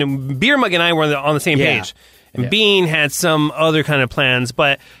way, and Beer Mug and I were on the same page. And Bean had some other kind of plans,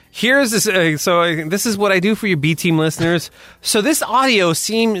 but here's this. This is what I do for you, B-Team listeners. So this audio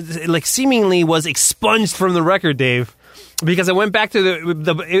seemingly was expunged from the record, Dave, because I went back to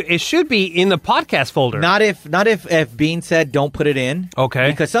it should be in the podcast folder. Not if Bean said don't put it in.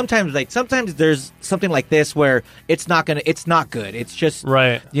 Okay. Because sometimes there's something like this where it's not good. It's just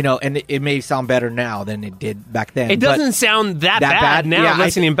right. And it may sound better now than it did back then. It doesn't sound that bad now. Yeah,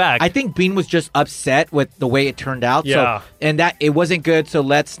 listening back, I think Bean was just upset with the way it turned out. Yeah. So, and that it wasn't good. So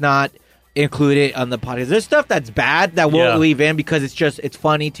let's not include it on the podcast. There's stuff that's bad that we'll leave in because it's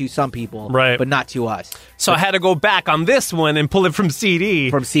funny to some people, right? But not to us. So I had to go back on this one and pull it from CD.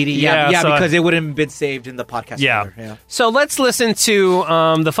 Yeah, because it wouldn't have been saved in the podcast. Yeah. So let's listen to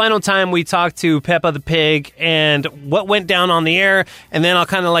the final time we talked to Peppa the Pig and what went down on the air, and then I'll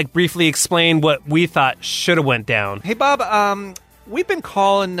kind of briefly explain what we thought should have went down. Hey, Bob, we've been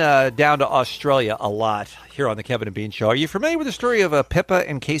calling down to Australia a lot here on the Kevin and Bean Show. Are you familiar with the story of Pippa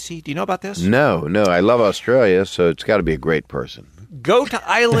and Casey? Do you know about this? No. I love Australia, so it's got to be a great person. Goat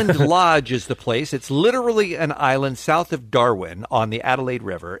Island Lodge is the place. It's literally an island south of Darwin on the Adelaide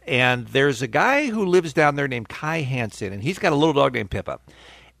River. And there's a guy who lives down there named Kai Hansen, and he's got a little dog named Pippa.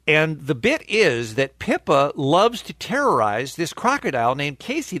 And the bit is that Pippa loves to terrorize this crocodile named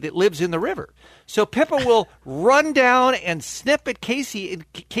Casey that lives in the river. So Pippa will run down and snip at Casey,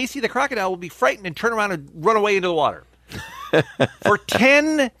 and Casey the crocodile will be frightened and turn around and run away into the water. For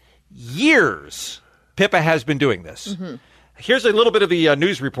 10 years, Pippa has been doing this. Mm-hmm. Here's a little bit of the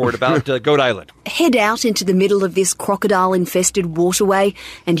news report about Goat Island. Head out into the middle of this crocodile-infested waterway,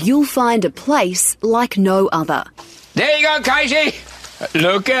 and you'll find a place like no other. There you go, Casey.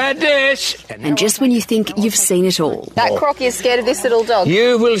 Look at this. And just when you think you've seen it all. That croc is scared of this little dog.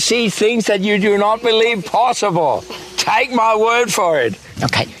 You will see things that you do not believe possible. Take my word for it.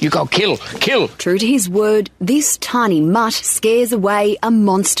 Okay, you go kill. True to his word, this tiny mutt scares away a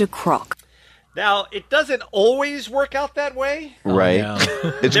monster croc. Now, it doesn't always work out that way. Right. Oh,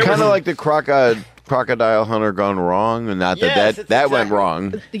 no. It's kind of like the crocodile hunter gone wrong, and not that went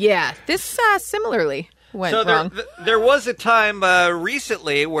wrong. Yeah, this similarly went wrong. There was a time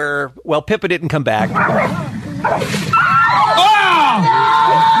recently where, Pippa didn't come back. Oh!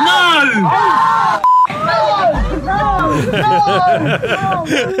 No!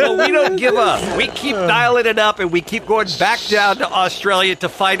 Well, we don't give up. We keep dialing it up, and we keep going back down to Australia to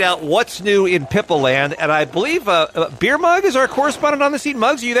find out what's new in Pippa Land. And I believe Beer Mug is our correspondent on the scene.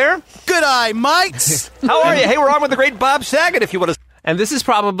 Muggs, are you there? G'day, mates. How are you? Hey, we're on with the great Bob Saget, if you want to. And this is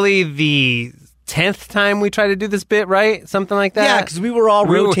probably the 10th time we try to do this bit, right? Something like that. Yeah, because we were all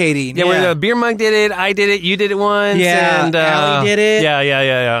rotating. Yeah, Beer Mug did it. I did it. You did it once. Yeah, and Allie did it.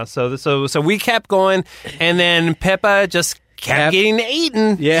 Yeah. So we kept going, and then Pippa just kept getting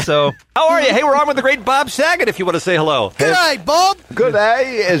eaten. Yeah. So how are you? Hey, we're on with the great Bob Saget, if you want to say hello. G'day, Bob. Good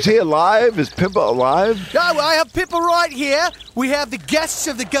day. Is he alive? Is Pippa alive? No, I have Pippa right here. We have the guests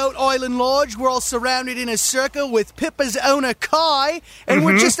of the Goat Island Lodge. We're all surrounded in a circle with Pippa's owner, Kai, and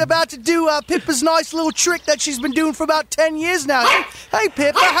we're just about to do Pippa's nice little trick that she's been doing for about 10 years now. Hey,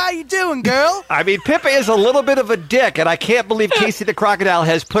 Pippa, how you doing, girl? I mean, Pippa is a little bit of a dick, and I can't believe Casey the Crocodile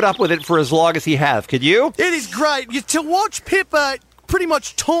has put up with it for as long as he has. Could you? It is great. To watch Pippa pretty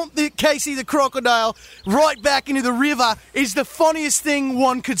much taunt Casey the Crocodile right back into the river is the funniest thing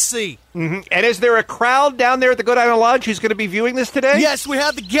one could see. Mm-hmm. And is there a crowd down there at the Goat Island Lodge who's going to be viewing this today? Yes, we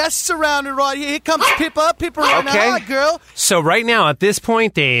have the guests surrounded right here. Here comes Pippa. Pippa right now. Hi, girl. So right now, at this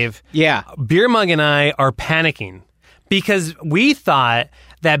point, Dave, Beer Mug and I are panicking because we thought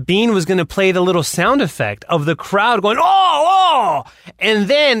that Bean was going to play the little sound effect of the crowd going, oh! And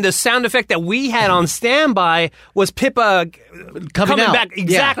then the sound effect that we had on standby was Pippa coming back,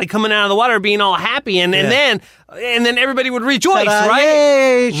 coming out of the water, being all happy, and then everybody would rejoice, right?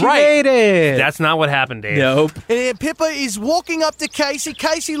 Yay, she made it. That's not what happened, Dave. Nope. And Pippa is walking up to Casey.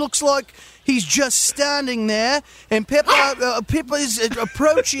 Casey looks like he's just standing there, and Pippa is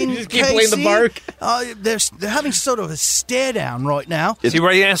approaching you just keep Casey. playing the bark. They're having sort of a stare down right now. See,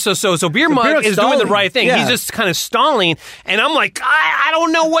 right? Yeah, so Beer Mug is doing the right thing. Yeah. He's just kind of stalling, and I'm like, I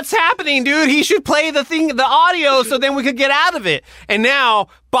don't know what's happening, dude. He should play the audio, so then we could get out of it. And now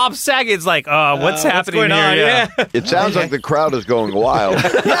Bob Saget's like, what's happening going here? On? Yeah. It sounds like the crowd is going wild.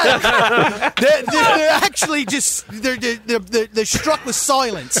 They're actually just they're struck with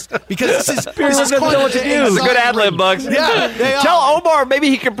silence because this is quite know what to do. It's a good ad-lib, Bugs. Yeah, they are. Tell Omar maybe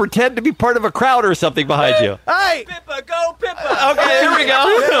he can pretend to be part of a crowd or something behind you. Hey, Pippa, go Pippa. Okay, here we go. All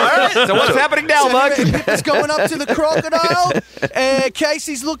right. So what's happening now, Bugs? Pippa's going up to the crocodile.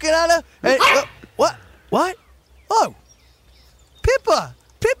 Casey's looking at her. What? Oh, Pippa.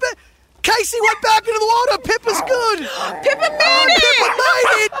 Casey went back into the water. Pippa's good. Pippa made it. Pippa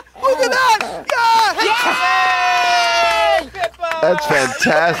made it. Look at that. Yeah. Yay! Pippa. That's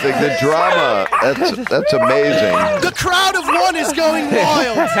fantastic. The drama. That's amazing. The crowd of one is going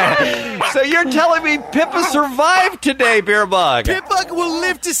wild. So you're telling me Pippa survived today, Beer Mug? Pippa will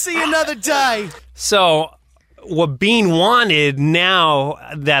live to see another day. So what Bean wanted, now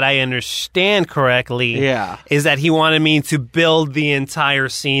that I understand correctly, is that he wanted me to build the entire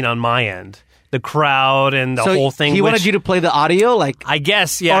scene on my end. The crowd and the whole thing. He wanted you to play the audio, like, I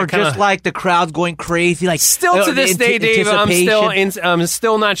guess, yeah, or just like the crowd's going crazy, like still to this day, Dave. I'm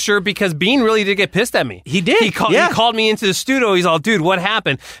still not sure because Bean really did get pissed at me. He did. He called me into the studio. He's all, dude, what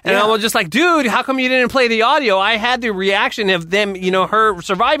happened? And I was just like, dude, how come you didn't play the audio? I had the reaction of them, her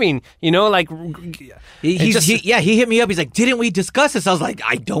surviving. Like he hit me up. He's like, didn't we discuss this? I was like,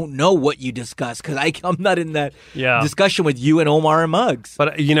 I don't know what you discussed because I'm not in that discussion with you and Omar and Muggs.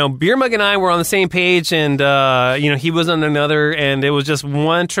 But Beer Mug and I were on the same page, and he was on another, and it was just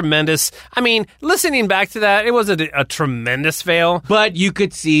one tremendous. I mean, listening back to that, it was a tremendous fail. But you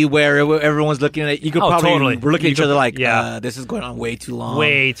could see where everyone's looking at it. You could probably look at each other like, this is going on way too long.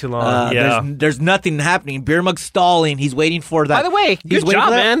 Way too long. There's nothing happening. Beer Mug's stalling. He's waiting for that. By the way, good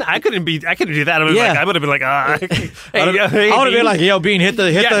job, man. I couldn't do that. I would have been like, I would have been like, yo, Bean, hit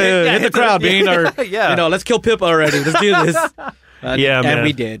the crowd, Bean, or let's kill Pippa already. Let's do this. And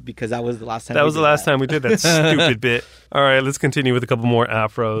we did, because that was the last time. That was the last time we did that stupid bit. All right, let's continue with a couple more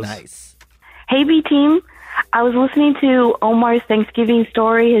afros. Nice. Hey, B team. I was listening to Omar's Thanksgiving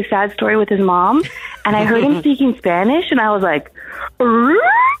story, his sad story with his mom, and I heard him speaking Spanish, and I was like,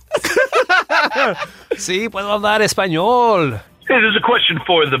 Sí, puedo hablar español. Hey, this is a question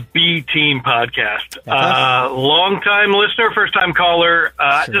for the B Team podcast. Long-time listener, first-time caller.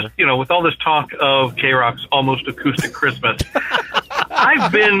 Just, with all this talk of K-Rock's almost acoustic Christmas,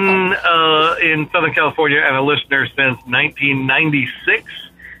 I've been in Southern California and a listener since 1996,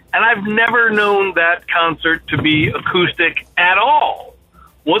 and I've never known that concert to be acoustic at all.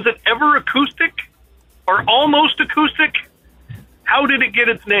 Was it ever acoustic or almost acoustic? How did it get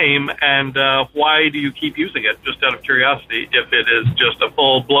its name, and why do you keep using it, just out of curiosity, if it is just a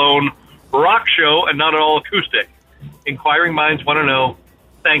full-blown rock show and not at all acoustic? Inquiring minds want to know.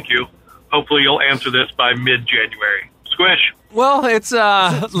 Thank you. hopefully you'll answer this by mid-January. Squish. Well, it's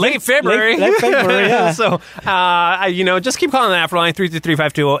late February. Late February, yeah. So, just keep calling the Afro line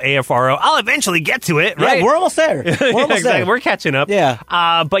 323-520-AFRO. I'll eventually get to it, right? Yeah, we're almost there. We're almost there. We're catching up. Yeah.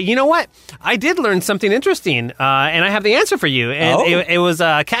 But you know what? I did learn something interesting, and I have the answer for you. And it was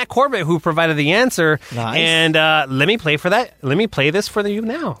Kat Corbett who provided the answer. Nice. And let me play this for you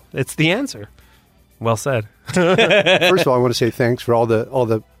now. It's the answer. Well said. First of all, I want to say thanks for all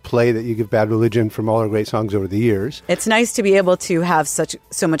the play that you give Bad Religion from all our great songs over the years. It's nice to be able to have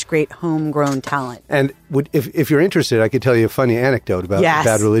so much great homegrown talent. And if you're interested, I could tell you a funny anecdote about Yes.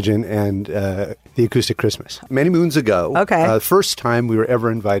 Bad Religion and the Acoustic Christmas. Many moons ago, the first time we were ever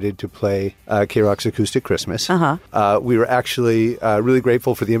invited to play K-Rock's Acoustic Christmas, we were actually really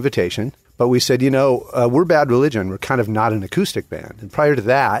grateful for the invitation. But we said, we're Bad Religion. We're kind of not an acoustic band. And prior to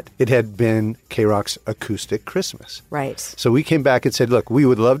that, it had been K-Rock's Acoustic Christmas. Right. So we came back and said, look, we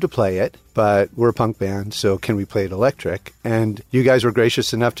would love to play it, but we're a punk band, so can we play it electric? And you guys were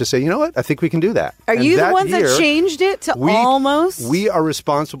gracious enough to say, you know what? I think we can do that. Are and you the that ones year, that changed it to Almost? We are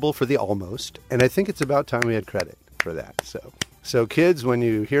responsible for the Almost, and I think it's about time we had credit for that. So kids, when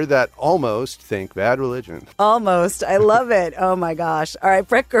you hear that Almost, think Bad Religion. Almost. I love it. Oh, my gosh. All right,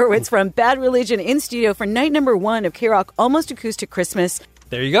 Brett Gurwitz from Bad Religion in studio for night number 1 of K-Rock Almost Acoustic Christmas.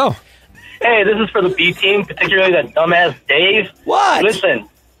 There you go. Hey, this is for the B team, particularly that dumbass Dave. What? Listen,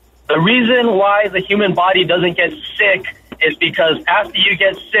 the reason why the human body doesn't get sick is because after you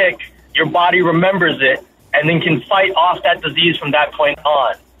get sick, your body remembers it and then can fight off that disease from that point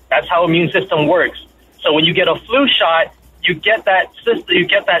on. That's how immune system works. So when you get a flu shot, you get that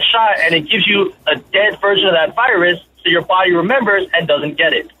shot, and it gives you a dead version of that virus, so your body remembers and doesn't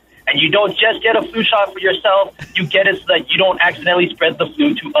get it. And you don't just get a flu shot for yourself, you get it so that you don't accidentally spread the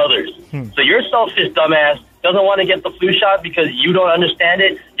flu to others. So your selfish dumbass doesn't want to get the flu shot because you don't understand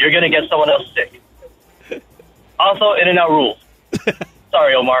it, you're going to get someone else sick. Also, In-N-Out rules.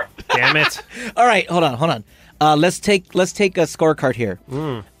 Sorry, Omar. Damn it. All right, hold on. Let's take a scorecard here.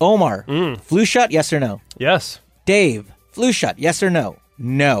 Omar, flu shot, yes or no? Yes. Dave, flu shot, yes or no?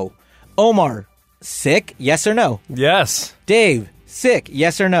 No. Omar, sick, yes or no? Yes. Dave, sick,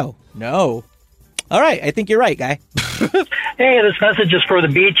 yes or no? No. All right, I think you're right, guy. Hey, this message is for the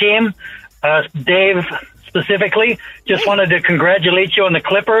B team. Dave, specifically, just wanted to congratulate you on the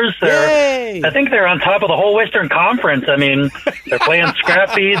Clippers. I think they're on top of the whole Western Conference. I mean, they're playing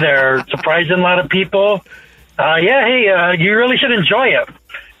scrappy. They're surprising a lot of people. You really should enjoy it.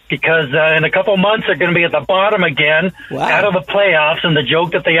 Because in a couple months, they're going to be at the bottom again, out of the playoffs, and the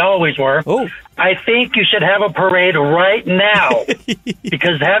joke that they always were. I think you should have a parade right now,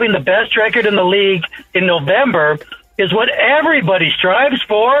 because having the best record in the league in November is what everybody strives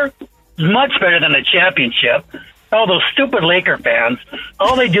for. It's much better than a championship. All those stupid Laker fans,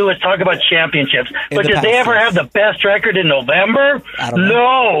 all they do is talk about championships. But did they ever have the best record in November?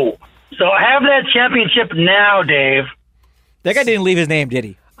 No. So have that championship now, Dave. That guy didn't leave his name, did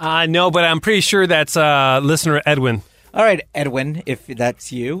he? No, but I'm pretty sure that's listener Edwin. All right, Edwin, if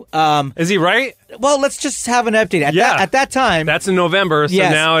that's you. Is he right? Well, let's just have an update. At that time... That's in November, so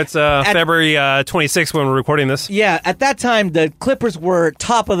now it's February 26th when we're recording this. Yeah, at that time, the Clippers were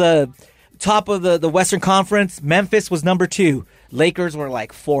top of the Western Conference. Memphis was number 2. Lakers were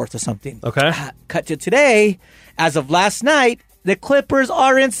like 4th or something. Okay. Cut to today, as of last night, the Clippers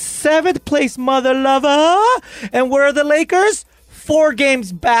are in 7th place, mother lover. And where are the Lakers? 4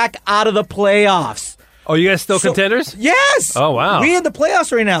 games back out of the playoffs. Oh, you guys still contenders? Yes. Oh, wow. We in the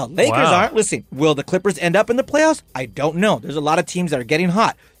playoffs right now. Lakers Wow. aren't. Listen, will the Clippers end up in the playoffs? I don't know. There's a lot of teams that are getting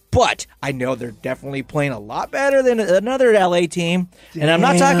hot. But I know they're definitely playing a lot better than another LA team. And I'm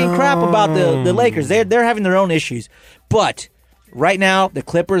not talking crap about the Lakers. They're having their own issues. But right now, the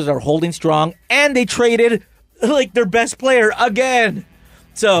Clippers are holding strong, and they traded like their best player again.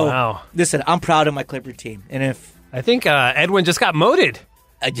 So, listen, I'm proud of my Clipper team. And if I think Edwin just got moted.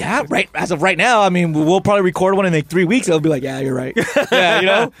 Yeah, right. As of right now, I mean, we'll probably record one in like 3 weeks. I'll be like, yeah, you're right.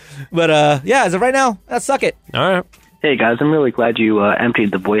 But as of right now, suck it. All right. Hey, guys, I'm really glad you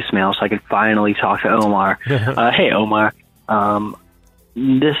emptied the voicemail so I could finally talk to Omar. Hey, Omar.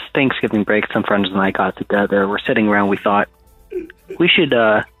 This Thanksgiving break, some friends and I got together. We're sitting around. We thought we should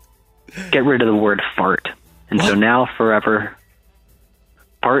get rid of the word fart. And so now, forever,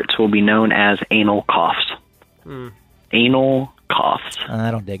 farts will be known as anal coughs. Anal coughs.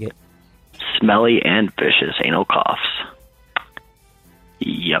 I don't dig it. Smelly and vicious anal coughs.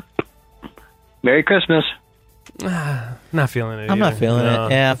 Yep. Merry Christmas. Not feeling it. I'm not feeling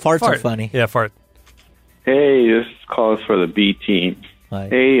it. Yeah, farts are funny. Yeah, fart. Hey, this call is for the B team. Hi.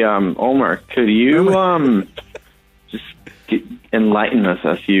 Hey, Omar, could you just enlighten us,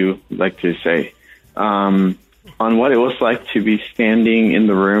 as you like to say, on what it was like to be standing in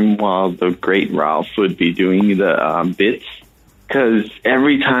the room while the great Ralph would be doing the bits. Because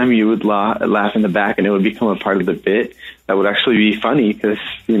every time you would laugh in the back and it would become a part of the bit, that would actually be funny because,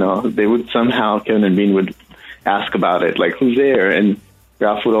 they would somehow, Kevin and Bean would ask about it, like, who's there? And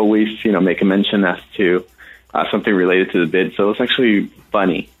Ralph would always, make a mention as to something related to the bit. So it was actually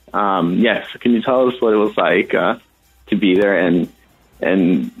funny. Yes. Can you tell us what it was like to be there? And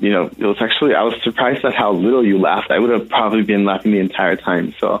it was actually, I was surprised at how little you laughed. I would have probably been laughing the entire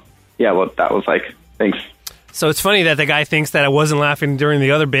time. So, yeah, what that was like. Thanks. So it's funny that the guy thinks that I wasn't laughing during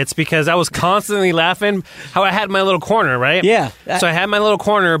the other bits because I was constantly laughing. How I had my little corner, right? Yeah. So I had my little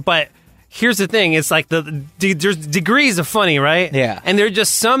corner, but here's the thing. It's like there's degrees of funny, right? Yeah. And there are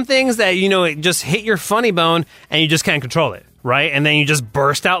just some things that, it just hit your funny bone and you just can't control it, right? And then you just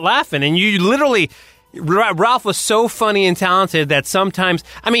burst out laughing. And you literally... Ralph was so funny and talented that sometimes...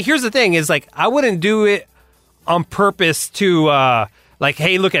 here's the thing. Is like, I wouldn't do it on purpose to...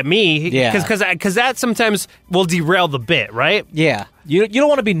 hey, look at me. Yeah. Because that sometimes will derail the bit, right? Yeah. You don't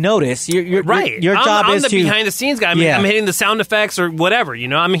want to be noticed. You're right. Your job I'm is the to... behind-the-scenes guy. I'm hitting the sound effects or whatever,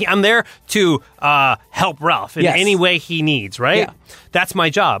 I'm there to help Ralph in any way he needs, right? Yeah. That's my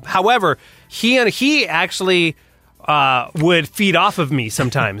job. However, he actually... would feed off of me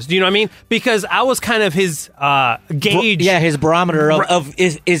sometimes. Do you know what I mean? Because I was kind of his gauge. His barometer of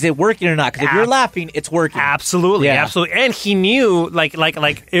is it working or not? Because if you're laughing, it's working. Absolutely, absolutely. And he knew,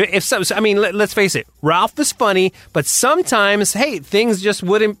 if so, let's face it, Ralph was funny, but sometimes, hey, things just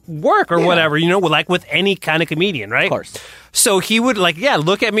wouldn't work or whatever, like with any kind of comedian, right? Of course. So he would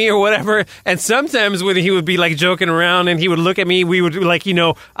look at me or whatever, and sometimes when he would be joking around and he would look at me, we would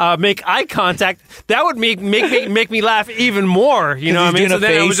make eye contact. That would make me laugh even more. You know what I mean? So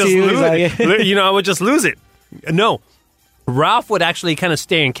then I would just lose it. I would just lose it. No, Ralph would actually kind of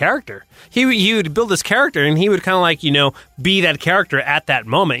stay in character. He would build this character, and he would kind of be that character at that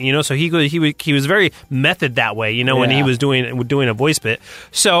moment. So he was very method that way. When he was doing a voice bit.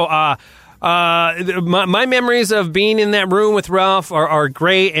 So. My memories of being in that room with Ralph are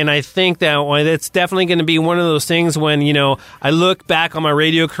great, and I think that it's definitely going to be one of those things when, I look back on my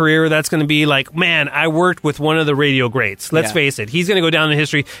radio career, that's going to be like, man, I worked with one of the radio greats. Let's face it. He's going to go down in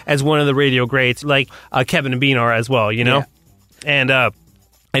history as one of the radio greats, like Kevin and Bean are as well, Yeah. And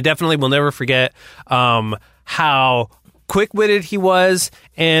I definitely will never forget how quick-witted he was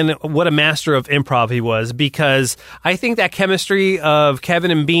and what a master of improv he was, because I think that chemistry of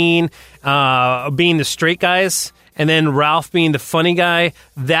Kevin and Bean being the straight guys and then Ralph being the funny guy,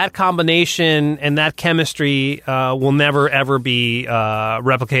 that combination and that chemistry will never, ever be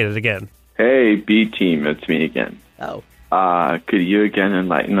replicated again. Hey, B-Team, it's me again. Oh. Could you again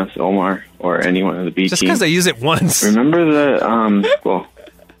enlighten us, Omar, or anyone of the B-Team? Just because I use it once. Remember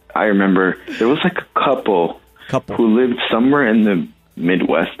I remember there was a couple who lived somewhere in the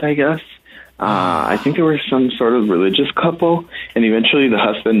Midwest, I guess. I think they were some sort of religious couple, and eventually the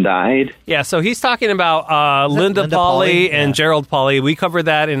husband died. Yeah, so he's talking about Linda Pauly and Gerald Pauly. We covered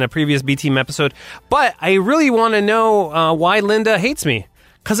that in a previous B-Team episode. But I really want to know why Linda hates me.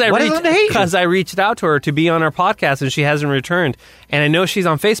 Because I reached out to her to be on our podcast, and she hasn't returned. And I know she's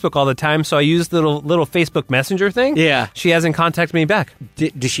on Facebook all the time, so I used the little Facebook Messenger thing. Yeah. She hasn't contacted me back.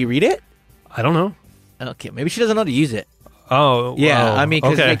 Did she read it? I don't know. Okay, maybe she doesn't know how to use it. Oh, yeah. Oh, I mean,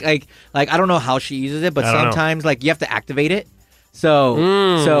 because okay. I don't know how she uses it, but sometimes you have to activate it.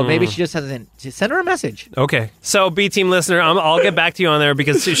 So maybe she just hasn't. Just send her a message. Okay. So B-Team listener, I'll get back to you on there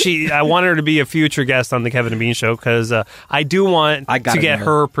because I want her to be a future guest on the Kevin and Bean Show because I do want to get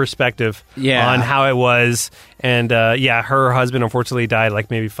her perspective on how it was. And her husband unfortunately died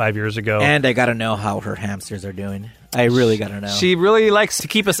maybe 5 years ago. And I got to know how her hamsters are doing. I really got to know. She really likes to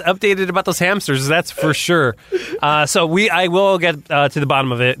keep us updated about those hamsters. That's for sure. So I will get to the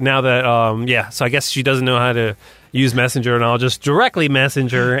bottom of it now that, so I guess she doesn't know how to use Messenger, and I'll just directly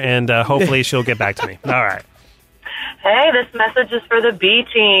message her, and hopefully she'll get back to me. All right. Hey, this message is for the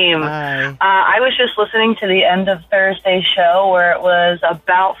B-Team. Hi. I was just listening to the end of Thursday's show where it was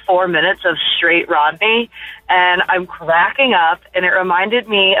about 4 minutes of straight Rodney, and I'm cracking up, and it reminded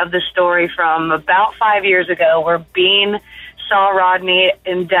me of the story from about 5 years ago where Bean saw Rodney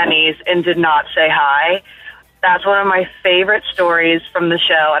in Denny's and did not say hi. That's one of my favorite stories from the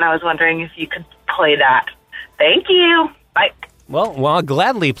show, and I was wondering if you could play that. Thank you. Bye. Well, I'll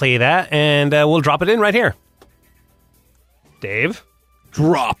gladly play that, and we'll drop it in right here. Dave?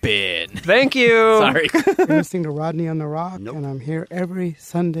 Drop in. Thank you. Sorry. You're listening to Rodney on the Rock, and I'm here every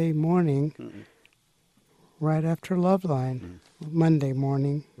Sunday morning right after Loveline. Monday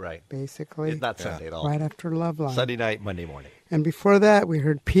morning. Right. Basically. It's not Sunday at all. Right after Loveline. Sunday night, Monday morning. And before that, we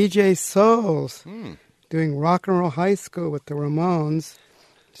heard PJ Souls doing Rock and Roll High School with the Ramones.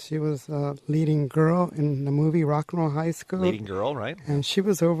 She was a leading girl in the movie Rock and Roll High School. Leading girl, right? And she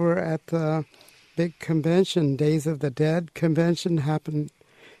was over at the big convention, Days of the Dead convention, happened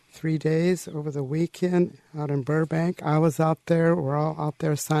 3 days over the weekend out in Burbank. I was out there. We're all out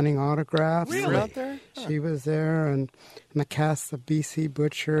there signing autographs. Really? Out there? She was there, and the cast of BC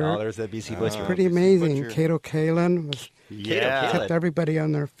Butcher. Oh, there's that BC Butcher. Pretty amazing. Cato Kalin was Yeah. kept everybody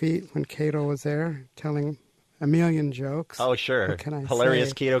on their feet when Cato was there, telling a million jokes. Oh, sure. What can I Hilarious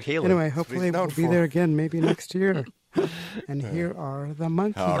say? Cato Kalin. Anyway, hopefully we'll be there again maybe next year. And here are the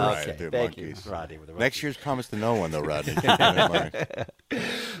monkeys. All right, Okay, dear thank monkeys. you, Rodney. With the Next year's promise to no one, though, Rodney. Keep that in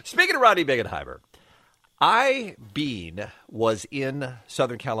mind. Speaking of Rodney Bingenheimer, Bean, was in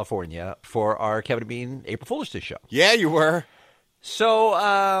Southern California for our Kevin and Bean April Fool's Day show. Yeah, you were. So,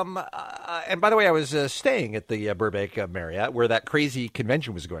 and by the way, I was staying at the Burbank Marriott where that crazy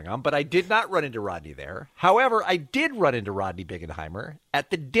convention was going on, but I did not run into Rodney there. However, I did run into Rodney Bingenheimer at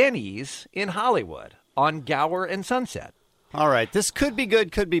the Denny's in Hollywood on Gower and Sunset. All right, this could be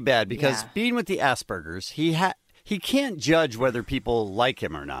good, could be bad, because being with the Aspergers, he can't judge whether people like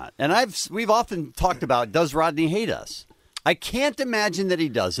him or not. And we've often talked about, does Rodney hate us? I can't imagine that he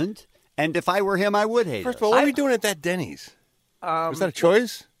doesn't. And if I were him, I would hate us. First of all, what are we doing at that Denny's? Was that a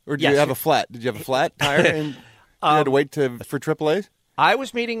choice? Or did yes. you have a flat? Did you have a flat tire and you had to wait for AAA's? I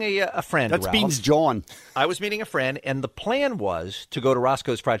was meeting a friend. That's Ralph. Bean's John. I was meeting a friend, and the plan was to go to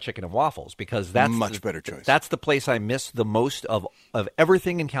Roscoe's Fried Chicken and Waffles because that's much better choice. That's the place I miss the most of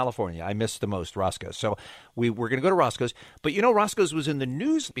everything in California. I miss the most Roscoe's. So we were going to go to Roscoe's, but Roscoe's was in the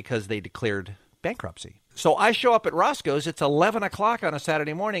news because they declared bankruptcy. So I show up at Roscoe's. It's 11 o'clock on a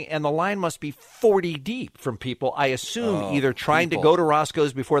Saturday morning, and the line must be 40 deep from people, I assume, either trying to go to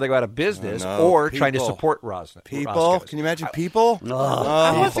Roscoe's before they go out of business or trying to support Roscoe's. People? Can you imagine people?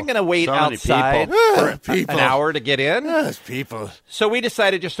 I wasn't going to wait outside for an hour to get in. Yes, people. So we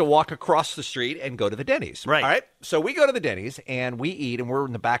decided just to walk across the street and go to the Denny's. Right. All right. So we go to the Denny's, and we eat, and we're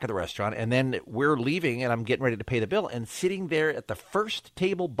in the back of the restaurant, and then we're leaving, and I'm getting ready to pay the bill, and sitting there at the first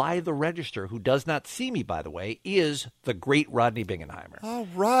table by the register, who does not see me, by the way, is the great Rodney Bingenheimer. All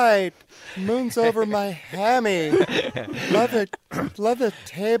right. Moon's over my hammy. Love it. Love the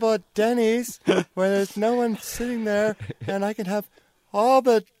table at Denny's where there's no one sitting there and I can have all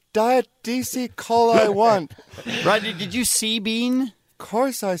the Diet DC Cola I want. Rodney, did you see Bean? Of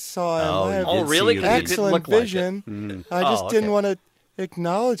course I saw him. I have really? excellent vision. Like I just didn't want to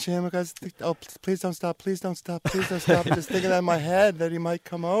acknowledge him because, please don't stop, please don't stop, please don't stop. Just thinking that in my head that he might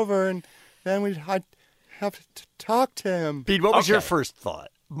come over and then I'd have to talk to him. Bean, what was your first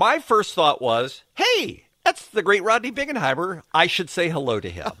thought? My first thought was, hey, that's the great Rodney Bingenheimer. I should say hello to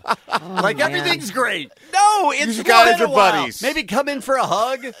him. Everything's great. No, it's You guys are buddies. Maybe come in for a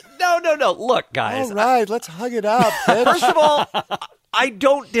hug. No. Look, guys. All right, let's hug it out, bitch. First of all, I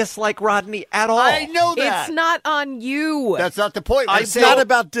don't dislike Rodney at all. I know that. It's not on you. That's not the point. It's not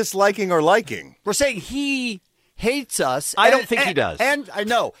about disliking or liking. We're saying he hates us. I don't think he does. And I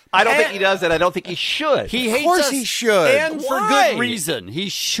know. I don't think he does, and I don't think he should. He hates us. Of course he should. And for Why? good reason. He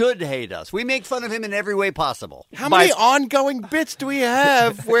should hate us. We make fun of him in every way possible. How many ongoing bits do we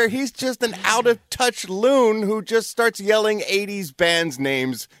have where he's just an out-of-touch loon who just starts yelling 80s bands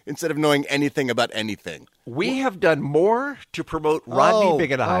names instead of knowing anything about anything? We have done more to promote Rodney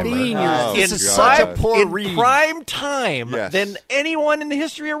Bingenheimer this is such a poor in read. prime time than anyone in the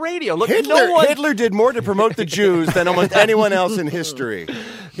no one Hitler did more to promote the Jews than almost anyone else in history.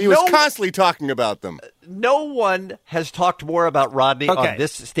 He was constantly talking about them. No one has talked more about Rodney on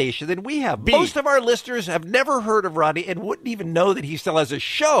this station than we have. Most of our listeners have never heard of Rodney and wouldn't even know that he still has a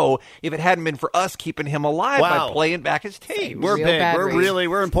show if it hadn't been for us keeping him alive by playing back his tapes. We're big.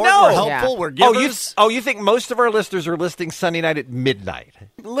 We're important. We're helpful. We're givers. You think most of our listeners are listening Sunday night at midnight?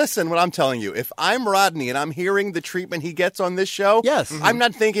 Listen, what I'm telling you, if I'm Rodney and I'm hearing the treatment he gets on this show, I'm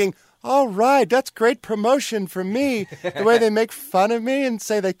not thinking, all right, that's great promotion for me. The way they make fun of me and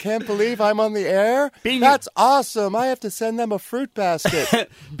say they can't believe I'm on the air. That's awesome. I have to send them a fruit basket.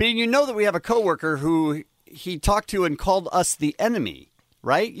 Bean, you know that we have a coworker who he talked to and called us the enemy.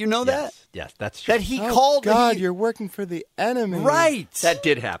 right? You know that? Yes, that's true. That he called. God, you're working for the enemy. Right. That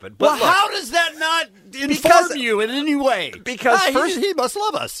did happen. But Well, look, how does that not inform you in any way? Because first, he must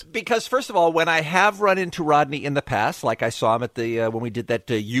love us. Because first of all, when I have run into Rodney in the past, like I saw him at the when we did that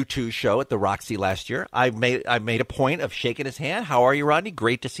U2 show at the Roxy last year, I made a point of shaking his hand. How are you, Rodney?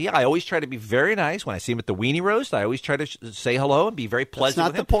 Great to see you. I always try to be very nice when I see him at the Weenie Roast. I always try to say hello and be very pleasant. That's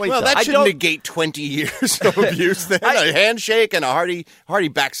not with the him. point. Well, that should negate 20 years of abuse. Then a handshake and a hearty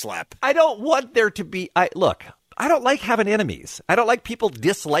backslap. I don't want there to be. Look, I don't like having enemies. I don't like people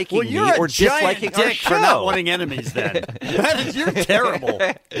disliking me or disliking our show. For not wanting enemies, then. You're terrible.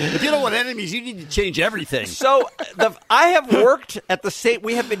 If you don't want enemies, you need to change everything. So I have worked at the same.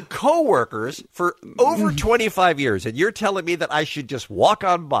 We have been co-workers for over 25 years, and you're telling me that I should just walk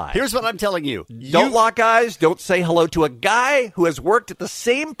on by. Here's what I'm telling you. Don't lock eyes. Don't say hello to a guy who has worked at the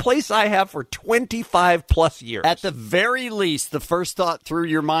same place I have for 25 plus years. At the very least, the first thought through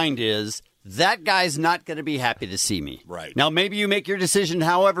your mind is, that guy's not going to be happy to see me. Right. Now, maybe you make your decision,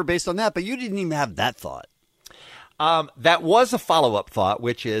 however, based on that, but you didn't even have that thought. That was a follow-up thought,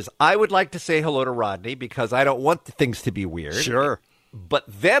 which is I would like to say hello to Rodney because I don't want things to be weird. Sure. But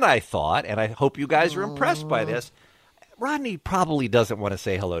then I thought, and I hope you guys are impressed by this, Rodney probably doesn't want to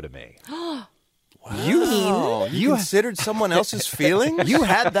say hello to me. Wow. You considered someone else's feelings? You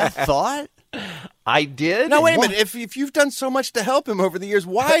had that thought? I did. Now, wait a minute. If you've done so much to help him over the years,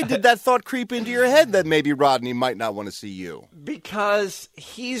 why did that thought creep into your head that maybe Rodney might not want to see you? Because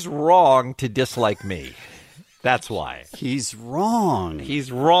he's wrong to dislike me. That's why. He's wrong.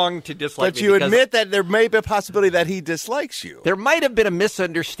 He's wrong to dislike me. But you admit that there may be a possibility that he dislikes you. There might have been a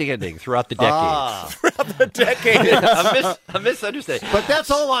misunderstanding throughout the decades. Throughout the decades. a misunderstanding. But that's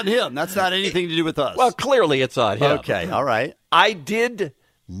all on him. That's not anything to do with us. Well, clearly it's on him. Okay, all right. I did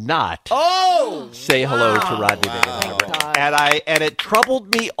not say hello to Rodney Dangerfield. And it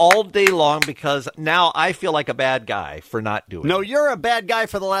troubled me all day long because now I feel like a bad guy for not doing it. No, you're a bad guy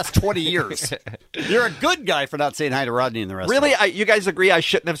for the last 20 years. You're a good guy for not saying hi to Rodney and the rest really? of us. You guys agree I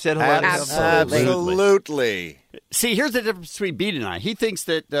shouldn't have said hello? Absolutely. See, here's the difference between Bean and I. He thinks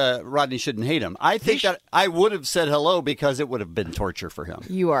that Rodney shouldn't hate him. I think that I would have said hello because it would have been torture for him.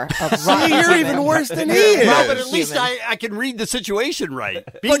 You are a See, you're even worse than he is. Well, but at least I can read the situation right.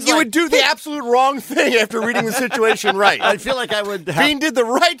 But you would do the absolute wrong thing after reading the situation right. I feel like I would have... Bean did the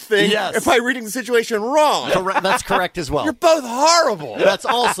right thing by reading the situation wrong. That's correct as well. You're both horrible. That's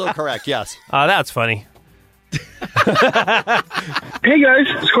also correct, yes. That's funny. Hey, guys.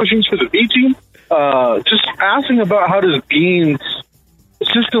 This question's for the B team. Just asking about how does Bean's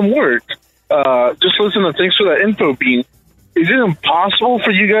system work. Just listen to thanks for that info, Bean. Is it impossible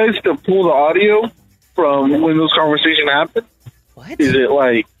for you guys to pull the audio from when those conversations happen? What? Is it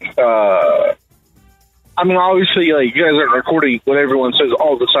like, I mean, obviously, like, you guys aren't recording what everyone says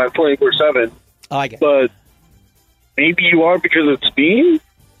all the time, 24/7. Oh, I get it. But maybe you are because it's Bean?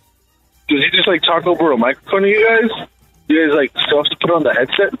 Does he just, like, talk over a microphone to you guys? You guys, like, still have to put on the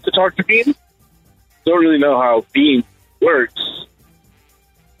headset to talk to Bean? Don't really know how Bean works.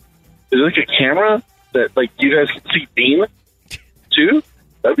 Is it like a camera that, like, you guys can see Bean, too?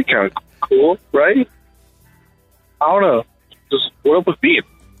 That'd be kind of cool, right? I don't know. Just what up with Bean?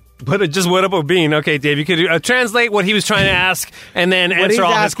 But just what up with Bean? Okay, Dave, you could translate what he was trying to ask and then answer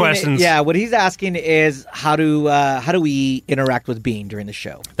all his questions. Yeah, what he's asking is how do we interact with Bean during the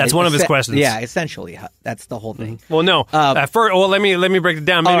show? That's one of his questions. Yeah, essentially, that's the whole thing. Well, no. Let me break it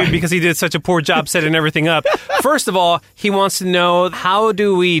down. Maybe because he did such a poor job setting everything up. First of all, he wants to know how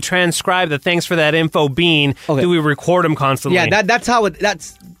do we transcribe the thanks for that info, Bean? Okay. Do we record them constantly? Yeah, that's how it.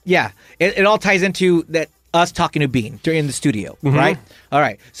 It all ties into that. Us talking to Bean during the studio, right? All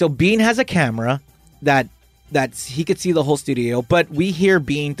right. So Bean has a camera that he could see the whole studio, but we hear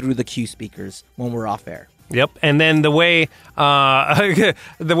Bean through the Q speakers when we're off air. Yep. And then the way all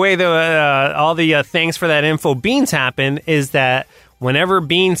the thanks for that info Beans happen is that whenever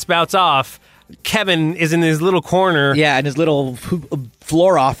Bean spouts off, Kevin is in his little corner. Yeah, in his little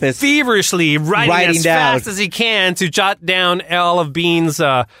floor office. Feverishly writing as fast as he can to jot down all of Bean's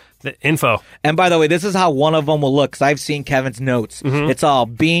the info. And by the way, this is how one of them will look, because I've seen Kevin's notes. It's all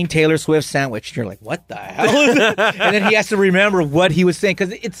Bean, Taylor Swift sandwich. You're like, what the hell is that? And then he has to remember what he was saying,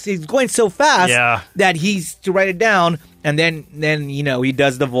 because he's going so fast that he's to write it down, and then he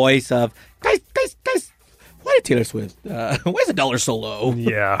does the voice of, guys, why did Taylor Swift, why is the dollar so low?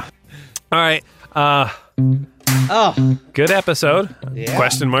 Yeah. All right. Good episode. Yeah.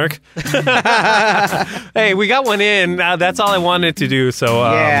 Question mark. Hey, we got one in. That's all I wanted to do. So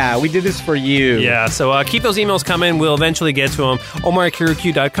yeah, we did this for you. Yeah. So keep those emails coming. We'll eventually get to them.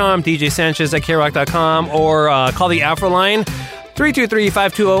 Omar@KROQ.com, DJ Sanchez at KROQ.com, or call the Afro line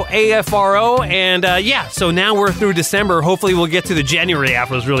 323-520-AFRO. And so now we're through December. Hopefully we'll get to the January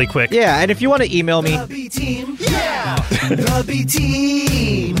afros really quick. Yeah, and if you want to email me. The B-Team. Yeah. The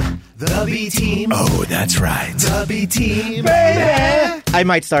B-Team. The B-Team. Oh, that's right. The B-Team. Baby. I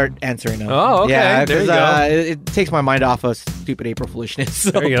might start answering them. Oh, okay. Yeah, there you because go. it takes my mind off of stupid April foolishness.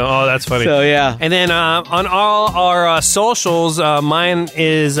 So. There you go. Oh, that's funny. So, yeah. And then on all our socials, mine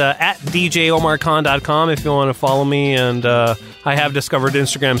is at djomarkhan.com if you want to follow me. And I have discovered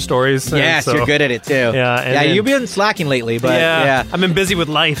Instagram stories. Yes, you're good at it, too. Yeah, you've been slacking lately, but yeah. I've been busy with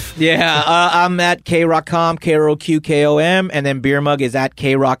life. Yeah, I'm at KRockCom, KROQKOM, and then Beer Mug is at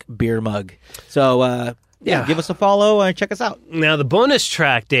KRock Beer Mug. So, give us a follow and check us out. Now, the bonus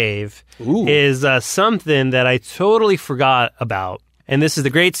track, Dave, is something that I totally forgot about. And this is the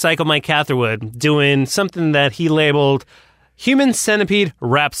great Psycho Mike Catherwood doing something that he labeled Human Centipede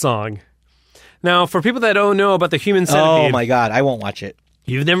Rap Song. Now, for people that don't know about the Human Centipede... Oh, my God, I won't watch it.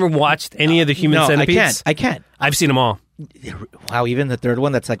 You've never watched any of the Human Centipedes? I can't. I've seen them all. Wow, even the third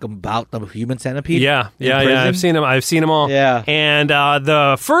one that's like about the human centipede? Yeah. I've seen them. I've seen them all. Yeah. And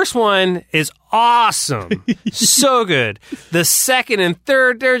the first one is awesome. So good. The second and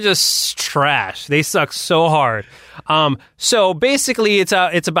third, they're just trash. They suck so hard. So basically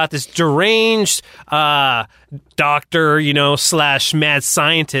it's about this deranged doctor, / mad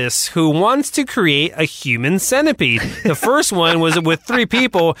scientist who wants to create a human centipede. The first one was with 3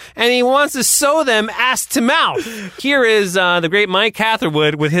 people, and he wants to sew them ass to mouth. Here is the great Mike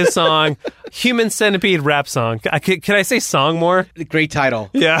Catherwood with his song, Human Centipede Rap Song. Can I say song more? Great title.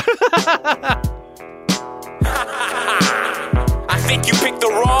 Yeah. I think you picked the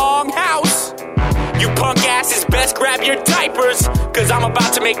wrong house. You punk asses best grab your diapers, cause I'm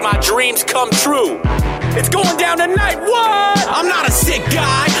about to make my dreams come true. It's going down tonight, what? I'm not a sick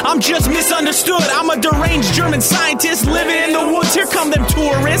guy, I'm just misunderstood. I'm a deranged German scientist living in the woods. Here come them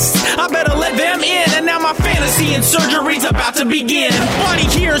tourists, I better let them in. And now my fantasy and surgery's about to begin. Buddy,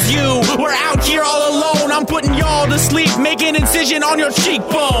 here's you, we're out here all alone. I'm putting y'all to sleep, make an incision on your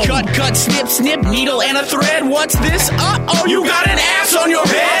cheekbone. Cut, snip, snip, needle and a thread. What's this? Uh-oh, you got an ass on your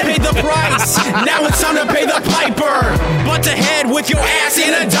head. Pay the price, now it's time to pay the piper. Butt to head with your ass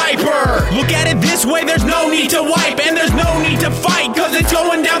in a diaper. Look at it this way, there's no need to wipe, and there's no need to fight, cause it's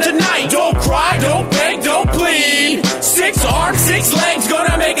going down tonight. Don't cry, don't beg, don't plead. 6 arms, 6 legs,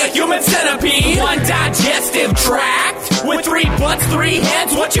 gonna make a human centipede. 1 digestive tract with 3 butts, 3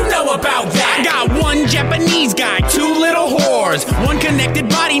 heads. What you know about that? I got 1 Japanese guy, 2 little whores, 1 connected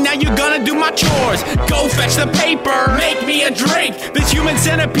body. Now you're gonna do my chores. Go fetch the paper, make me a drink. This human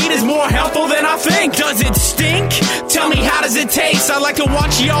centipede is more helpful than I think. Does it stink? Tell me, how does it taste? I like to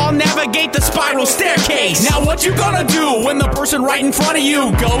watch y'all navigate the spiral staircase. Now what you gonna do when the person right in front of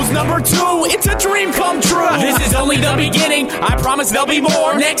you goes number 2? It's a dream come true. This is only the beginning, I promise there'll be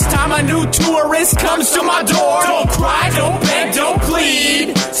more. Next time a new tourist comes to my door. Don't cry, don't beg, don't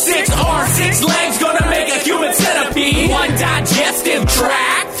plead. 6 arms, 6 legs, gonna make a human centipede. 1 digestive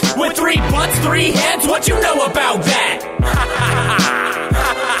tract with 3 butts, 3 heads. What you know about that?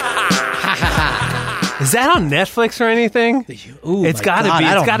 Is that on Netflix or anything? Ooh, it's got to be.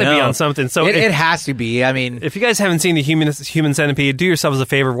 It's got to be on something. So it has to be. I mean, if you guys haven't seen the Human Centipede, do yourselves a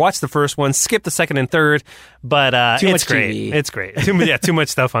favor. Watch the first one. Skip the second and third. But it's great. TV. It's great. Too much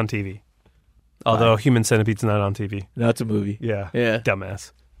stuff on TV. Although Human Centipede's not on TV. No, it's a movie. Yeah. Yeah.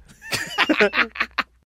 Dumbass.